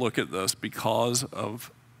 But look at this, because of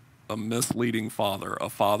a misleading father, a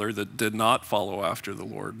father that did not follow after the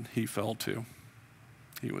Lord, he fell too.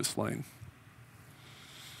 He was slain.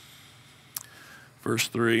 Verse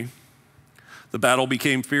 3, the battle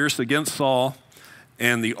became fierce against Saul,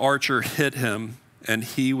 and the archer hit him, and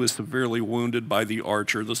he was severely wounded by the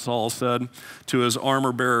archer. The Saul said to his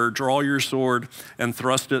armor bearer, draw your sword and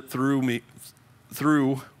thrust me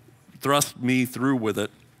through with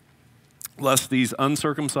it, lest these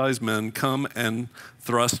uncircumcised men come and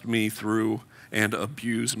thrust me through and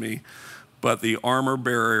abuse me. But the armor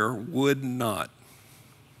bearer would not,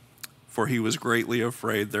 for he was greatly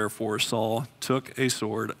afraid. Therefore Saul took a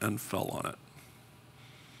sword and fell on it.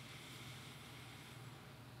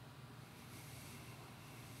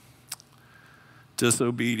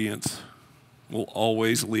 Disobedience will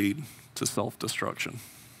always lead to self-destruction.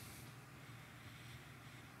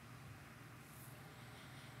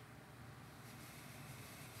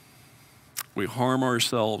 We harm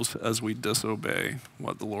ourselves as we disobey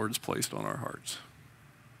what the Lord's placed on our hearts.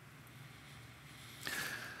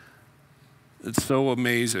 It's so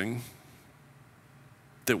amazing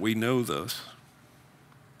that we know this,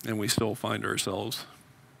 and we still find ourselves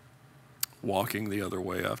walking the other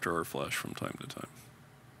way after our flesh from time to time.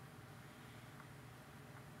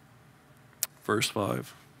 Verse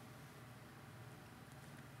 5.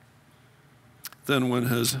 Then when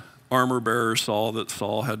his armor bearer saw that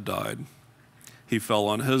Saul had died, he fell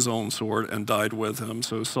on his own sword and died with him.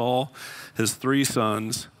 So Saul, his 3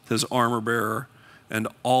 sons, his armor bearer, and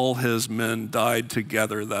all his men died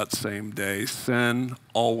together that same day. Sin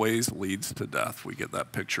always leads to death. We get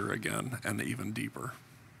that picture again, and even deeper.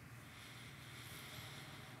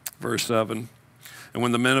 Verse 7, and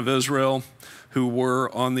when the men of Israel who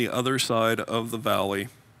were on the other side of the valley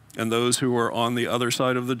and those who were on the other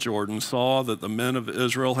side of the Jordan saw that the men of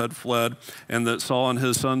Israel had fled and that Saul and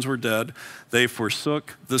his sons were dead, they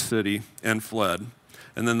forsook the city and fled.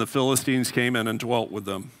 And then the Philistines came in and dwelt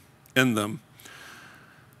in them.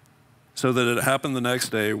 So that it happened the next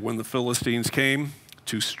day when the Philistines came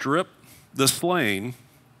to strip the slain,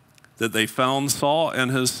 that they found Saul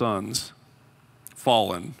and his sons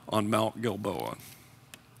fallen on Mount Gilboa.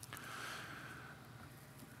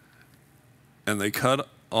 And they cut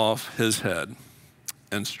off his head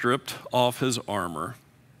and stripped off his armor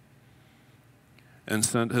and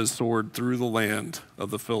sent his sword through the land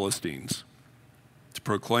of the Philistines to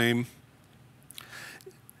proclaim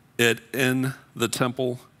it in the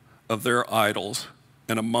temple of their idols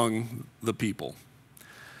and among the people.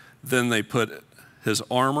 Then they put his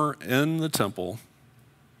armor in the temple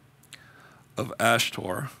of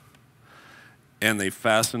Ashtor, and they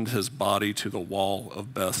fastened his body to the wall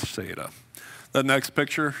of Bethsaida. That next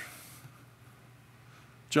picture,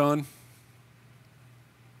 John,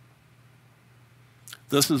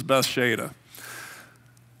 this is Bethsaida.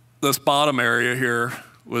 This bottom area here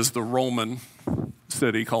was the Roman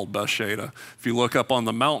city called Bethsaida. If you look up on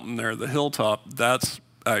the mountain there, the hilltop, that's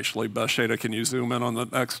actually Bethsaida. Can you zoom in on the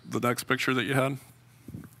next picture that you had?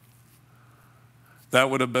 That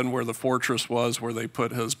would have been where the fortress was, where they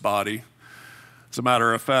put his body. As a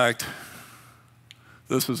matter of fact,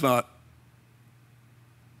 this is not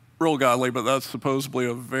real godly, but that's supposedly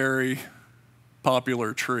a very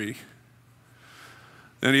popular tree.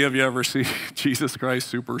 Any of you ever see Jesus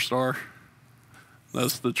Christ Superstar?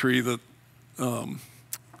 That's the tree that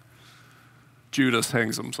Judas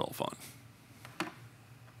hangs himself on.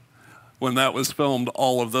 When that was filmed,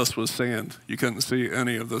 all of this was sand. You couldn't see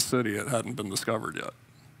any of the city. It hadn't been discovered yet.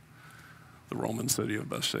 The Roman city of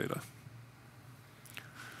Bethsaida.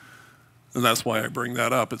 And that's why I bring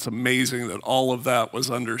that up. It's amazing that all of that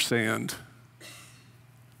was under sand,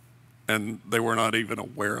 and they were not even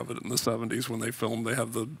aware of it in the 70s when they filmed. They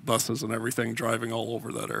have the buses and everything driving all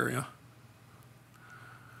over that area.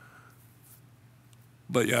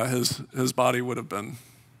 But yeah, his body would have been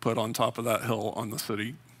put on top of that hill on the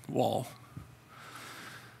city wall.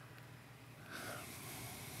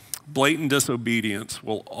 Blatant disobedience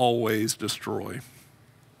will always destroy.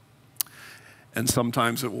 And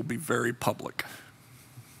sometimes it will be very public,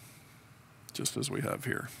 just as we have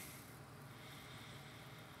here.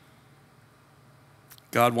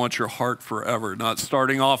 God wants your heart forever, not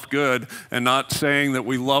starting off good and not saying that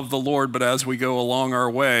we love the Lord, but as we go along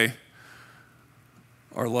our way,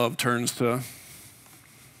 our love turns to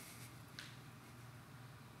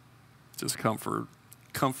just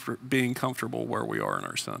being comfortable where we are in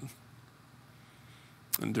our sin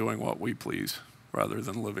and doing what we please rather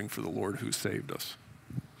than living for the Lord who saved us.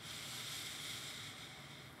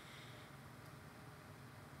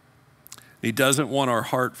 He doesn't want our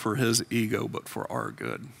heart for his ego, but for our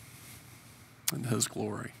good and his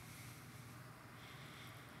glory.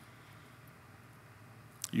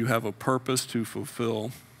 You have a purpose to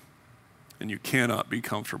fulfill, and you cannot be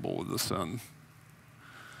comfortable with the sin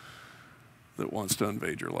that wants to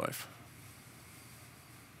invade your life.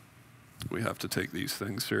 We have to take these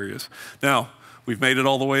things serious. Now, we've made it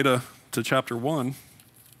all the way to chapter 1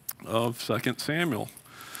 of 2 Samuel.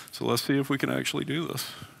 So let's see if we can actually do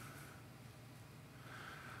this.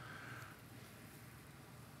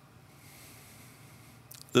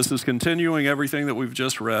 This is continuing everything that we've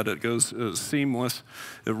just read. It goes seamless.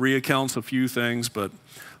 It recounts a few things, but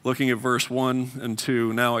looking at verse 1 and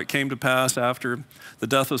 2, now it came to pass after the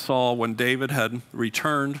death of Saul, when David had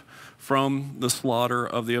returned from the slaughter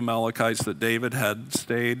of the Amalekites, that David had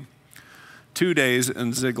stayed 2 days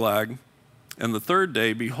in Ziklag. And the third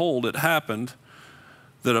day, behold, it happened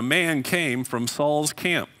that a man came from Saul's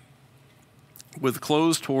camp with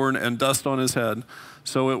clothes torn and dust on his head.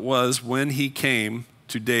 So it was when he came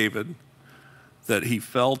to David that he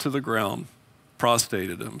fell to the ground,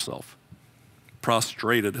 prostrated himself,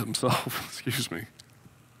 excuse me.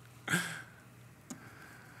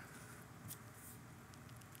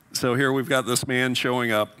 So here we've got this man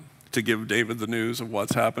showing up to give David the news of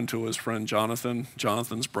what's happened to his friend Jonathan,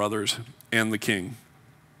 Jonathan's brothers, and the king.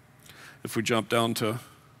 If we jump down to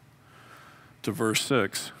verse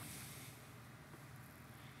 6,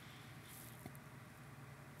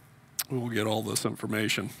 we will get all this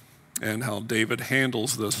information and how David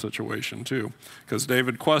handles this situation too. Because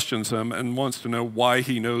David questions him and wants to know why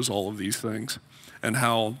he knows all of these things and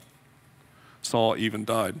how Saul even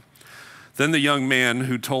died. Then the young man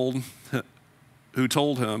who told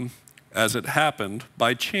him, as it happened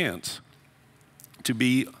by chance to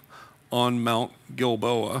be on Mount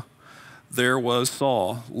Gilboa, there was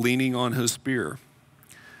Saul leaning on his spear.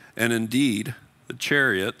 And indeed, the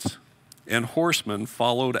chariots and horsemen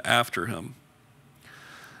followed after him.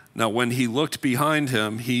 Now when he looked behind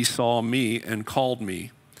him, he saw me and called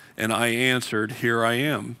me, and I answered, Here I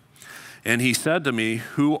am. And he said to me,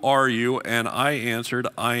 Who are you? And I answered,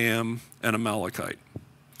 I am an Amalekite.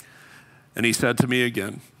 And he said to me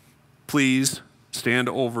again, Please stand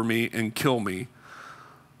over me and kill me.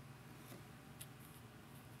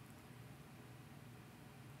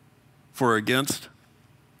 For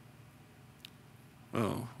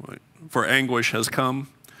anguish has come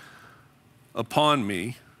upon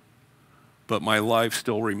me, but my life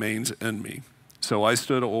still remains in me. So I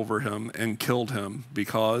stood over him and killed him,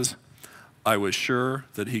 because I was sure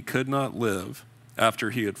that he could not live after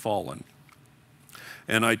he had fallen.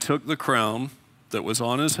 And I took the crown that was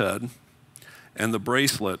on his head and the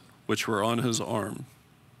bracelet which were on his arm,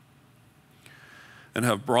 and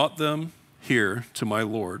have brought them here to my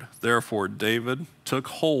Lord. Therefore David took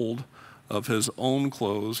hold of his own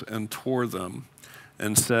clothes and tore them,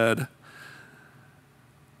 and said,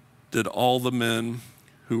 so did all the men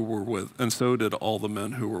who were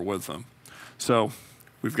with them. So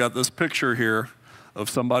we've got this picture here of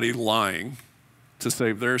somebody lying to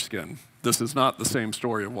save their skin. This is not the same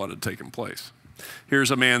story of what had taken place.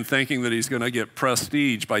 Here's a man thinking that he's going to get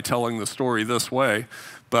prestige by telling the story this way,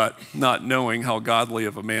 but not knowing how godly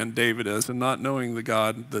of a man David is, and not knowing the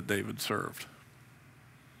God that David served.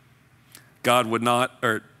 David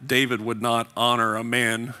would not honor a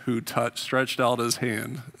man who stretched out his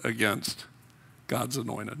hand against God's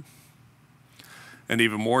anointed. And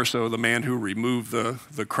even more so, the man who removed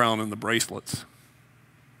the crown and the bracelets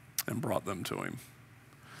and brought them to him.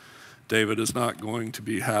 David is not going to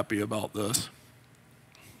be happy about this.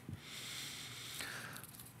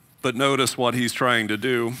 But notice what he's trying to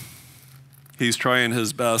do. He's trying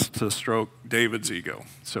his best to stroke David's ego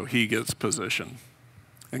so he gets position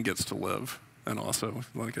and gets to live. And also,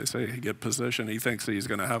 like I say, he gets position. He thinks he's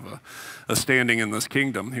going to have a standing in this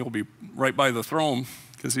kingdom. He'll be right by the throne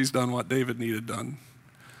because he's done what David needed done,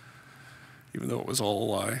 even though it was all a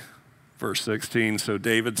lie. Verse 16, so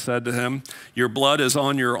David said to him, Your blood is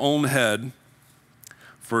on your own head,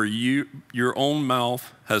 for your own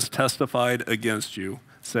mouth has testified against you,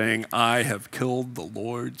 saying, I have killed the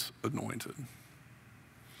Lord's anointed.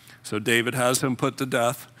 So David has him put to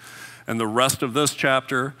death. And the rest of this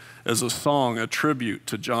chapter is a song, a tribute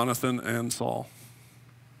to Jonathan and Saul.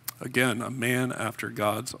 Again, a man after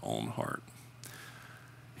God's own heart.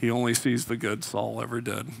 He only sees the good Saul ever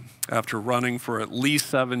did. After running for at least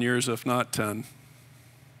 7 years, if not 10,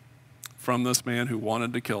 from this man who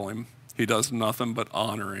wanted to kill him, he does nothing but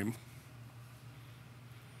honor him.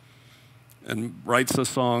 And writes a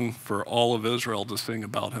song for all of Israel to sing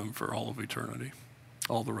about him for all of eternity,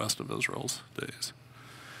 all the rest of Israel's days.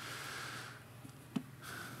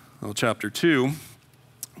 Well, chapter 2.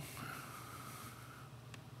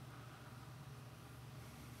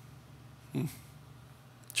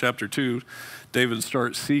 Chapter 2, David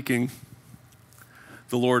starts seeking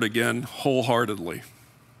the Lord again wholeheartedly.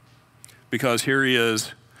 Because here he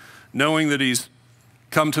is, knowing that he's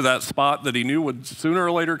come to that spot that he knew would sooner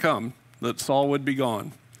or later come, that Saul would be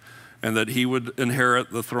gone, and that he would inherit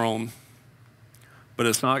the throne. But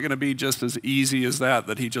it's not going to be just as easy as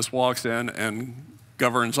that he just walks in and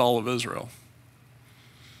governs all of Israel.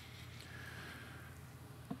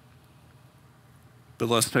 But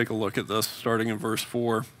let's take a look at this, starting in verse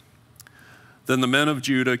 4. Then the men of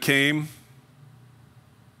Judah came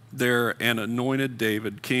there and anointed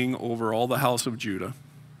David king over all the house of Judah.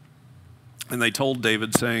 And they told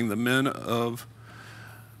David, saying, the men of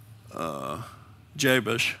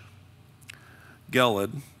Jabesh,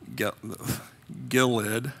 Gilead,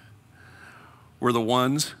 were the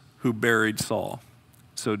ones who buried Saul.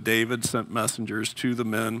 So David sent messengers to the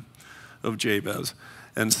men of Jabez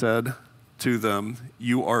and said to them,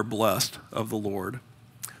 you are blessed of the Lord,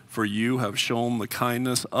 for you have shown the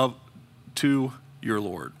kindness to your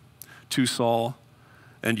Lord, to Saul,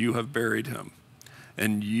 and you have buried him.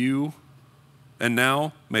 And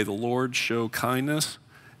now may the Lord show kindness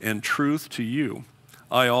and truth to you.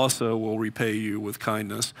 I also will repay you with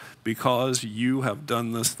kindness, because you have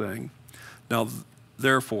done this thing. Now,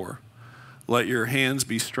 therefore, let your hands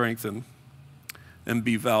be strengthened and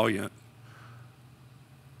be valiant,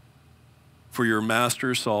 for your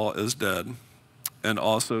master Saul is dead, and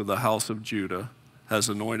also the house of Judah has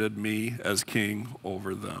anointed me as king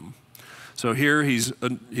over them. So here he's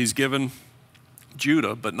given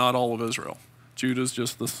Judah, but not all of Israel. Judah's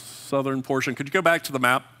just the southern portion. Could you go back to the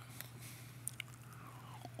map?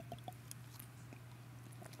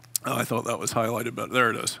 Oh, I thought that was highlighted, but there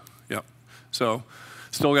it is. Yep. So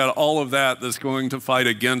still got all of that that's going to fight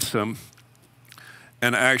against him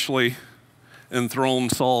and actually enthrone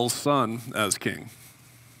Saul's son as king.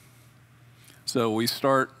 So we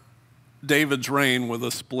start David's reign with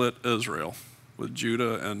a split Israel, with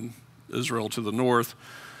Judah and Israel to the north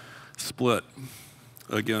split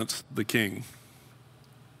against the king.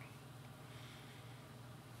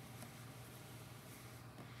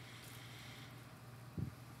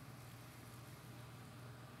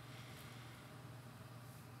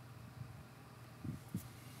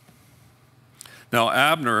 Now,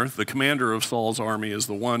 Abner, the commander of Saul's army, is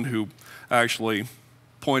the one who actually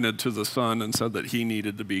pointed to the son and said that he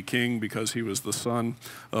needed to be king because he was the son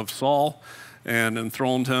of Saul, and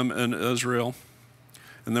enthroned him in Israel.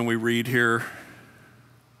 And then we read here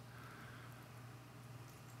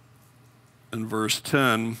in verse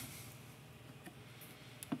 10,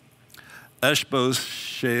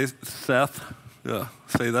 Ishbosheth,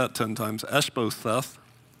 say that 10 times, Ishbosheth,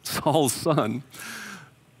 Saul's son,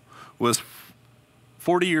 was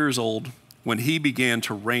 40 years old when he began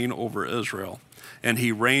to reign over Israel, and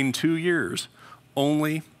he reigned 2 years.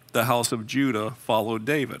 Only the house of Judah followed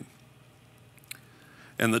David.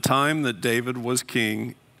 And the time that David was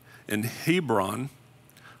king in Hebron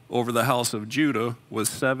over the house of Judah was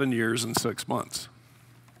 7 years and 6 months.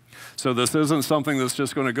 So this isn't something that's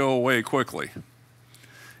just going to go away quickly.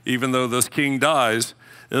 Even though this king dies,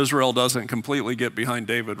 Israel doesn't completely get behind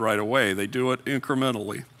David right away. They do it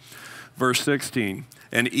incrementally. Verse 16,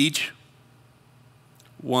 and each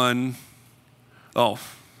one, I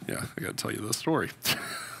got to tell you this story.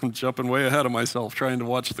 I'm jumping way ahead of myself trying to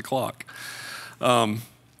watch the clock.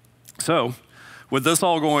 So with this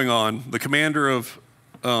all going on, the commander of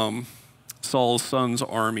Saul's son's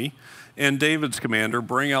army and David's commander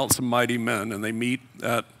bring out some mighty men, and they meet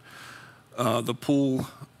at the pool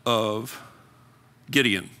of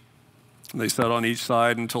Gideon. They sit on each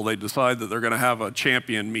side until they decide that they're going to have a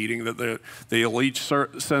champion meeting, that they'll each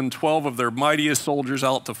send 12 of their mightiest soldiers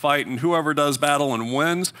out to fight, and whoever does battle and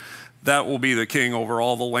wins, that will be the king over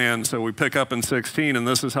all the land. So we pick up in 16, and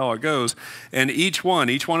this is how it goes. And each one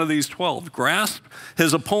of these 12 grasped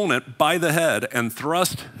his opponent by the head and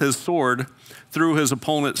thrust his sword through his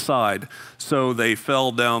opponent's side. So they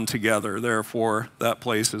fell down together. Therefore, that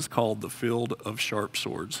place is called the Field of Sharp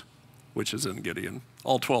Swords, which is in Gideon.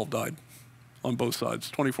 All 12 died on both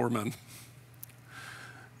sides, 24 men.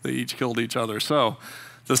 They each killed each other. So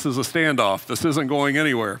This is a standoff. This isn't going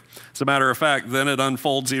anywhere. As a matter of fact, then it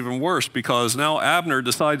unfolds even worse because now Abner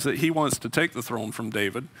decides that he wants to take the throne from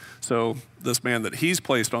David. So this man that he's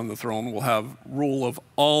placed on the throne will have rule of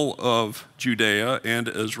all of Judea and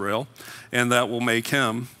Israel, and that will make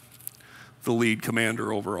him the lead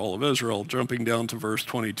commander over all of Israel. Jumping down to verse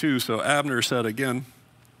 22, so Abner said again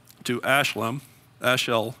to Ashel,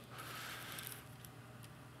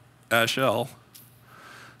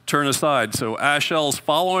 turn aside. So Ashel's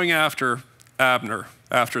following after Abner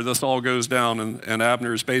after this all goes down, and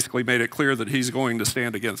Abner's basically made it clear that he's going to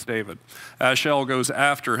stand against David. Ashel goes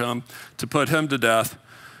after him to put him to death.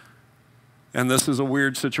 And this is a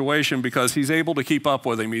weird situation because he's able to keep up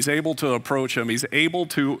with him. He's able to approach him. He's able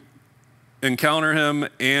to encounter him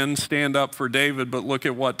and stand up for David, but look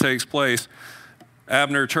at what takes place.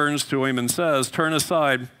 Abner turns to him and says, turn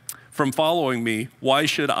aside from following me. Why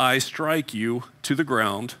should I strike you to the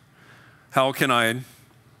ground? How could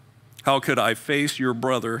I face your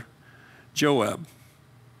brother Joab?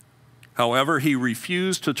 However, he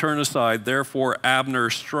refused to turn aside. Therefore, Abner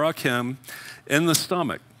struck him in the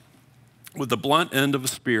stomach with the blunt end of a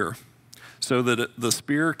spear, so that the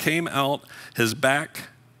spear came out his back,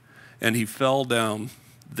 and he fell down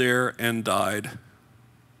there and died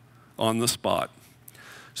on the spot.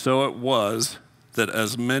 So it was that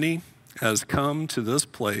as many as come to this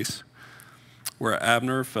place where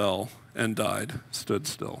Abner fell and died stood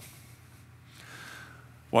still.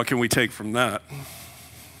 What can we take from that?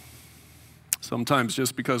 Sometimes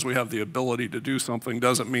just because we have the ability to do something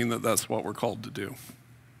doesn't mean that that's what we're called to do.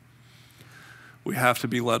 We have to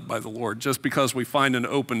be led by the Lord. Just because we find an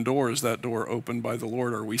open door, is that door opened by the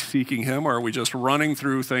Lord? Are we seeking him, or are we just running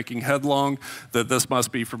through thinking headlong that this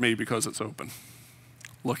must be for me because it's open?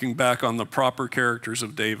 Looking back on the proper characters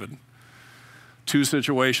of David, two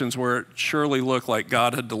situations where it surely looked like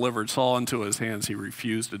God had delivered Saul into his hands, he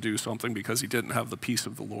refused to do something because he didn't have the peace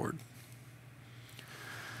of the Lord.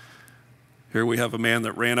 Here we have a man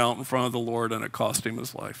that ran out in front of the Lord and it cost him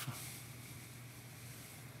his life.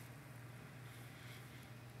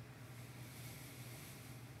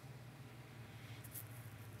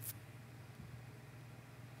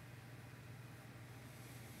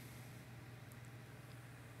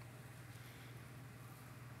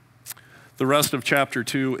 The rest of chapter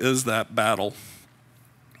 2 is that battle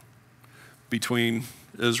between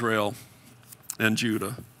Israel and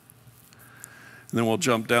Judah. And then we'll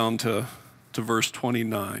jump down to verse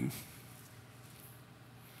 29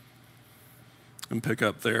 and pick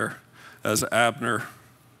up there as Abner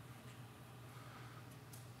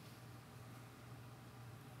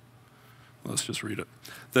let's just read it.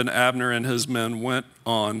 Then Abner and his men went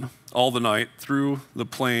on all the night through the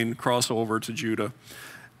plain, crossed over to Judah,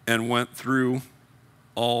 and went through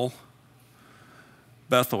all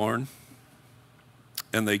Bethhoron,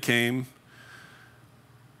 and they came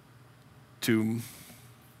to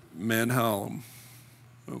Manhalim.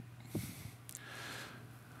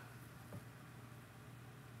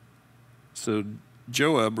 So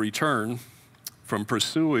Joab returned from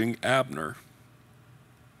pursuing Abner,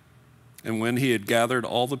 and when he had gathered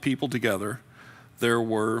all the people together, there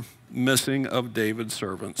were missing of David's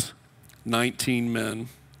servants 19 men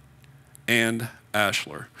and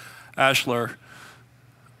Ashel,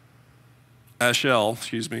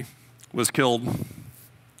 was killed,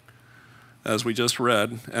 as we just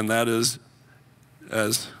read, and that is,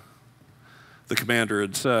 as the commander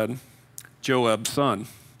had said, Joab's son,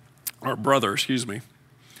 or brother,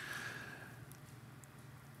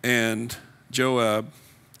 And Joab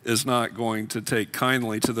is not going to take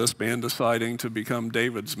kindly to this man deciding to become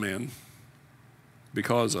David's man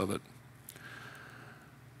because of it.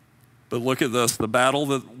 But look at this, the battle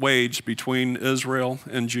that waged between Israel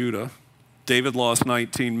and Judah. David lost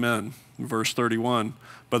 19 men, verse 31.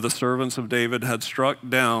 But the servants of David had struck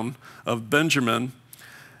down of Benjamin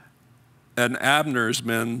and Abner's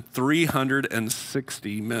men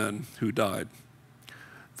 360 men who died.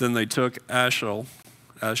 Then they took Asher,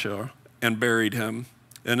 and buried him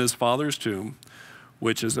in his father's tomb,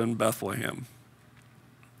 which is in Bethlehem.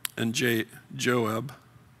 And Joab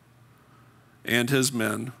and his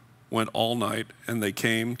men went all night, and they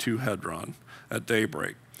came to Hebron at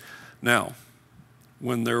daybreak. Now,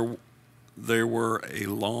 when there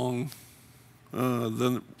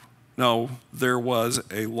was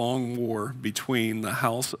a long war between the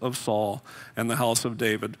house of Saul and the house of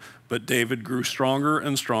David, but David grew stronger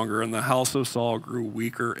and stronger, and the house of Saul grew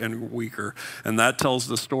weaker and weaker. And that tells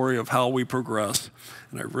the story of how we progress.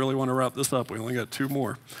 And I really want to wrap this up. We only got two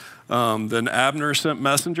more. Then Abner sent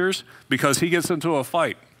messengers because he gets into a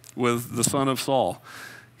fight with the son of Saul.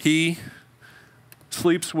 He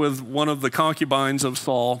sleeps with one of the concubines of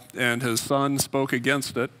Saul, and his son spoke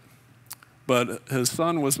against it. But his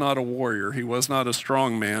son was not a warrior. He was not a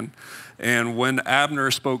strong man. And when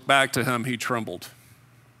Abner spoke back to him, he trembled.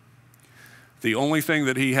 The only thing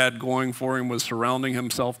that he had going for him was surrounding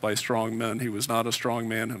himself by strong men. He was not a strong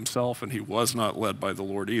man himself, and he was not led by the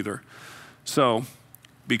Lord either. So,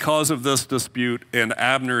 because of this dispute and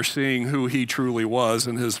Abner seeing who he truly was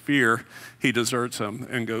and his fear, he deserts him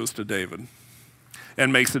and goes to David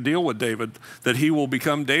and makes a deal with David that he will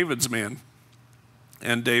become David's man.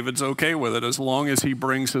 And David's okay with it as long as he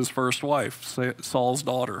brings his first wife, Saul's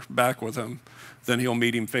daughter, back with him. Then he'll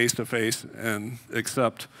meet him face to face and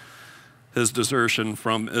accept his desertion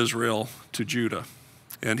from Israel to Judah.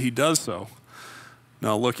 And he does so.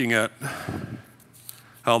 Now, looking at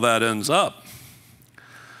how that ends up,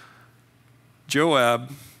 Joab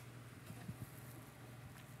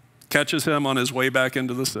catches him on his way back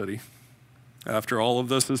into the city after all of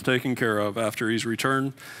this is taken care of, after he's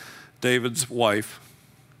returned David's wife.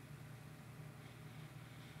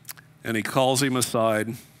 And he calls him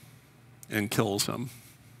aside and kills him.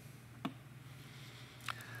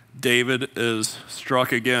 David is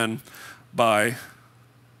struck again by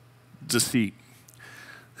deceit.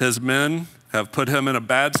 His men have put him in a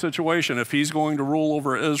bad situation. If he's going to rule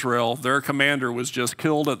over Israel, their commander was just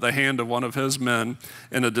killed at the hand of one of his men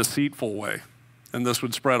in a deceitful way. And this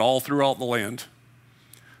would spread all throughout the land.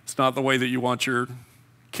 It's not the way that you want your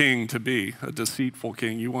king to be, a deceitful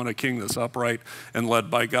king. You want a king that's upright and led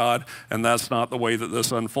by God, and that's not the way that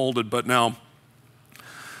this unfolded. But now,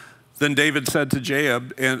 then David said to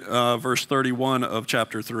Joab, in verse 31 of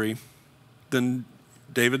chapter 3, then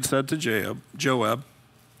David said to Joab,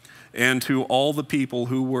 and to all the people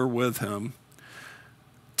who were with him,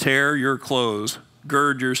 tear your clothes,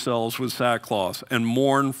 gird yourselves with sackcloth, and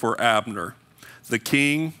mourn for Abner. The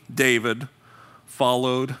king, David,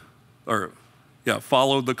 followed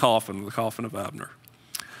the coffin of Abner.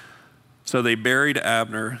 So they buried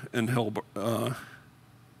Abner in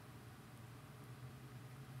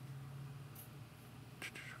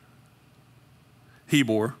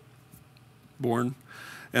Hebor,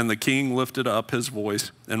 and the king lifted up his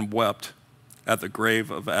voice and wept at the grave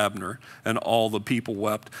of Abner, and all the people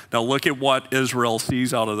wept. Now look at what Israel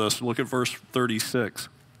sees out of this. Look at verse 36.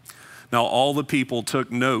 Now all the people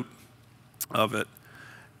took note of it,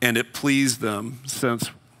 and it pleased them,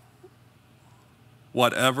 since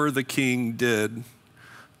whatever the king did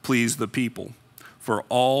pleased the people. For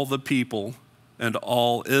all the people and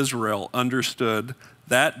all Israel understood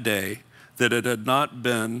that day that it had not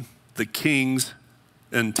been the king's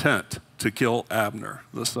intent to kill Abner,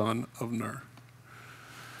 the son of Ner.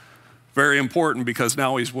 Very important, because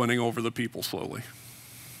now he's winning over the people slowly.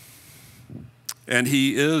 And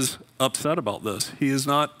he is upset about this. He is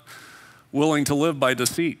not willing to live by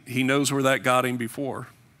deceit. He knows where that got him before.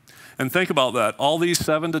 And think about that. All these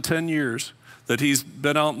 7 to 10 years that he's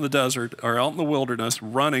been out in the desert or out in the wilderness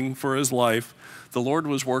running for his life, the Lord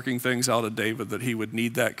was working things out of David that he would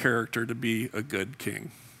need that character to be a good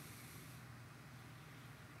king.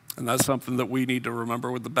 And that's something that we need to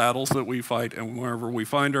remember with the battles that we fight and wherever we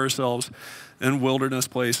find ourselves in wilderness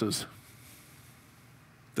places,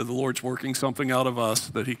 that the Lord's working something out of us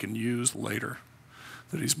that he can use later,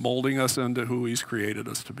 that he's molding us into who he's created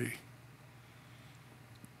us to be.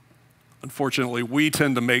 Unfortunately, we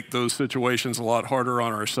tend to make those situations a lot harder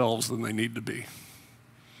on ourselves than they need to be.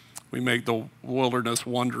 We make the wilderness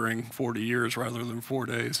wandering 40 years rather than 4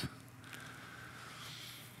 days.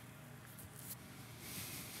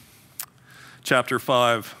 Chapter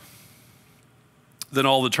 5. Then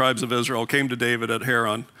all the tribes of Israel came to David at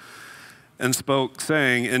Haran and spoke,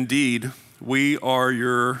 saying, indeed, we are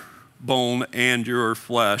your bone and your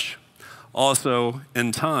flesh. Also,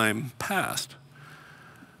 in time past,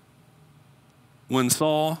 when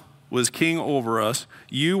Saul was king over us,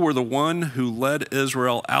 you were the one who led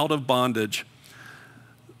Israel out of bondage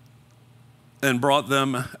and brought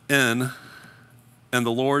them in. And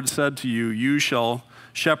the Lord said to you, you shall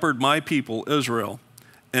shepherd my people Israel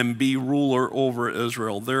and be ruler over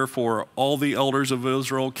Israel. Therefore, all the elders of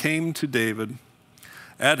Israel came to David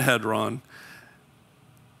at Hebron,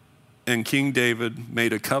 and King David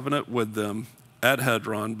made a covenant with them at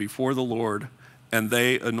Hebron before the Lord, and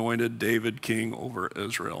they anointed David king over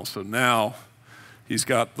Israel. So now he's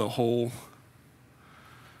got the whole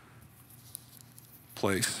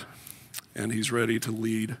place, and he's ready to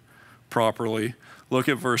lead properly. Look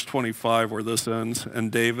at verse 25 where this ends.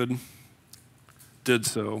 And David did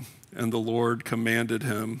so, and the Lord commanded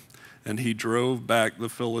him, and he drove back the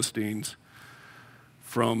Philistines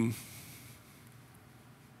from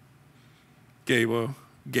Geba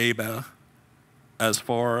as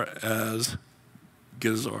far as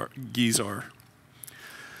Gezer.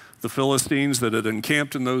 The Philistines that had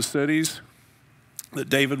encamped in those cities that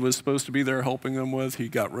David was supposed to be there helping them with, he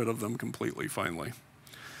got rid of them completely finally.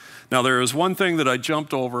 Now, there is one thing that I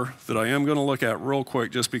jumped over that I am going to look at real quick,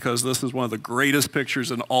 just because this is one of the greatest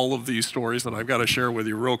pictures in all of these stories that I've got to share with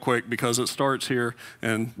you real quick, because it starts here,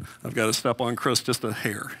 and I've got to step on Chris just a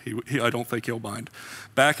hair. I don't think he'll mind.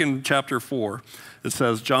 Back in chapter 4, it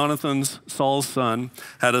says, Jonathan, Saul's son,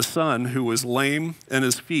 had a son who was lame in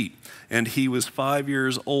his feet, and he was 5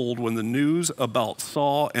 years old when the news about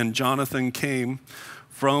Saul and Jonathan came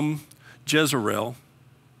from Jezreel.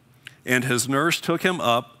 And his nurse took him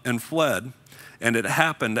up and fled. And it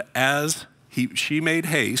happened as she made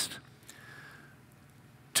haste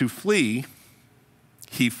to flee,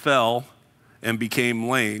 he fell and became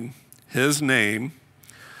lame. His name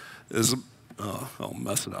is, I'll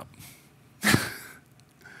mess it up,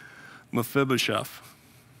 Mephibosheth.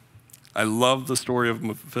 I love the story of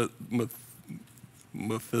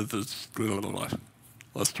Mephibosheth.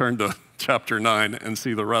 Let's turn to chapter 9 and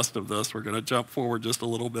see the rest of this. We're going to jump forward just a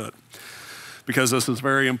little bit, because this is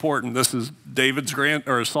very important. This is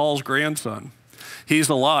Saul's grandson. He's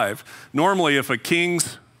alive. Normally, if a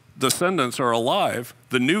king's descendants are alive,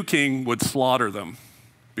 the new king would slaughter them,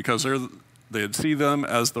 because they'd see them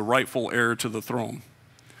as the rightful heir to the throne.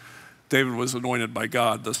 David was anointed by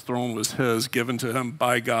God. This throne was his, given to him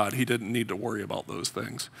by God. He didn't need to worry about those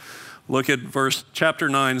things. Look at chapter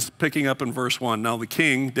 9, picking up in verse 1. Now the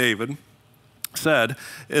king, David, said,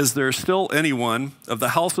 is there still anyone of the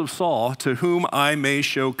house of Saul to whom I may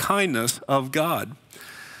show kindness of God?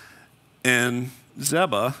 And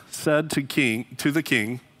Ziba said to the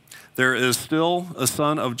king, there is still a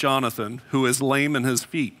son of Jonathan who is lame in his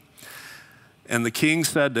feet. And the king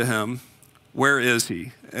said to him, where is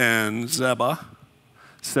he? And Ziba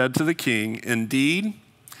said to the king, indeed,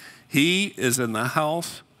 he is in the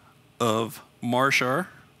house of Marshar,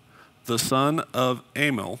 the son of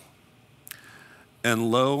Amel,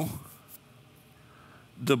 and Lo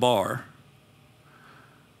Debar.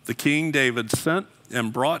 The king David sent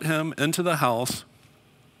and brought him into the house,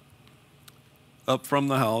 up from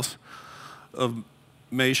the house of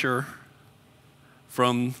Mashar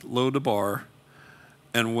from Lo Debar.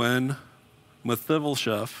 And when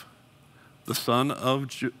Mephibosheth, the son of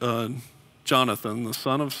Jonathan, the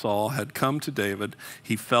son of Saul, had come to David,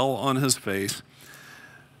 he fell on his face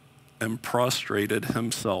and prostrated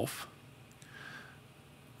himself.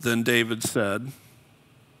 Then David said,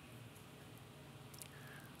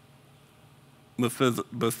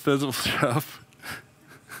 Mephibosheth,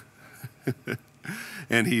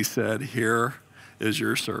 and he said, here is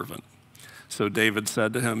your servant. So David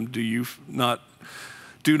said to him, do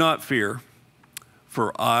not fear,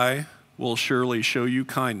 for I will surely show you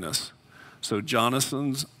kindness. So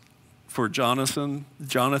Jonathan,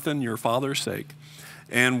 your father's sake,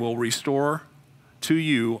 and will restore to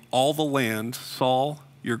you all the land, Saul,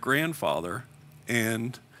 your grandfather,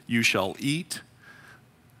 and you shall eat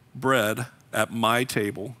bread at my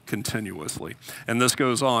table continuously. And this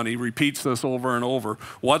goes on. He repeats this over and over.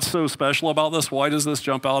 What's so special about this? Why does this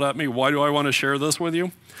jump out at me? Why do I want to share this with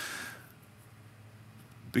you?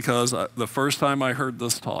 Because the first time I heard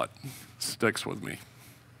this taught, sticks with me.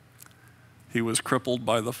 He was crippled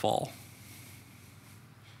by the fall.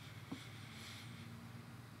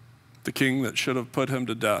 The king that should have put him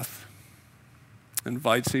to death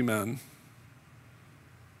invites him in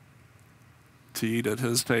to eat at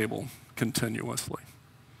his table continuously.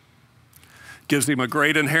 Gives him a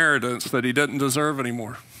great inheritance that he didn't deserve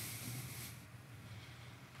anymore.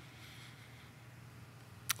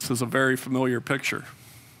 This is a very familiar picture.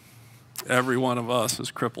 Every one of us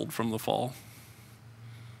is crippled from the fall.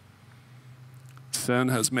 Sin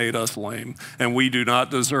has made us lame, and we do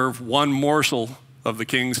not deserve one morsel of the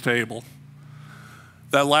king's table.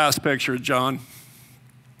 That last picture, John,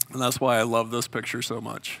 and that's why I love this picture so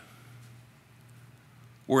much.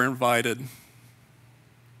 We're invited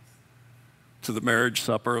to the marriage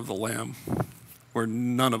supper of the Lamb, where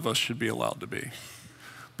none of us should be allowed to be,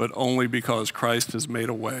 but only because Christ has made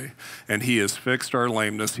a way, and he has fixed our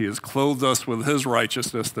lameness. He has clothed us with his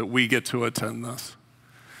righteousness that we get to attend this.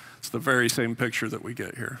 It's the very same picture that we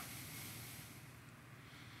get here.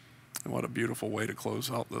 And what a beautiful way to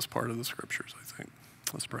close out this part of the scriptures, I think.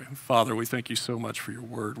 Let's pray. Father, we thank you so much for your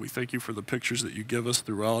word. We thank you for the pictures that you give us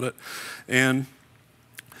throughout it, and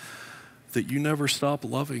that you never stop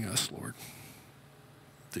loving us, Lord.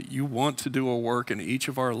 That you want to do a work in each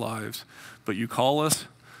of our lives, but you call us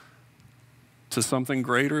to something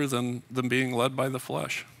greater than being led by the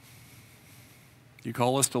flesh. You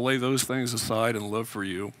call us to lay those things aside and live for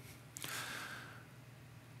you.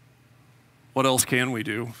 What else can we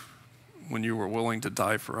do when you were willing to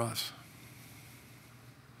die for us?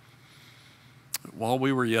 While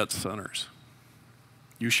we were yet sinners,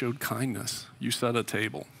 you showed kindness. You set a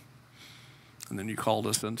table, and then you called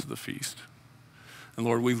us into the feast. And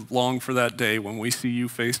Lord, we long for that day when we see you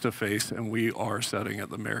face to face and we are sitting at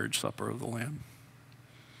the marriage supper of the Lamb.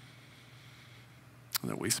 And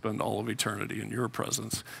that we spend all of eternity in your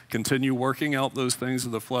presence. Continue working out those things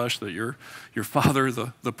of the flesh that your Father,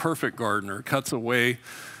 the perfect gardener, cuts away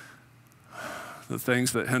the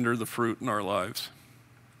things that hinder the fruit in our lives,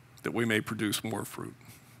 that we may produce more fruit.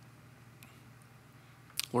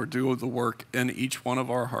 Lord, do the work in each one of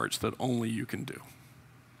our hearts that only you can do.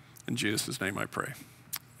 In Jesus' name I pray.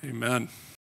 Amen.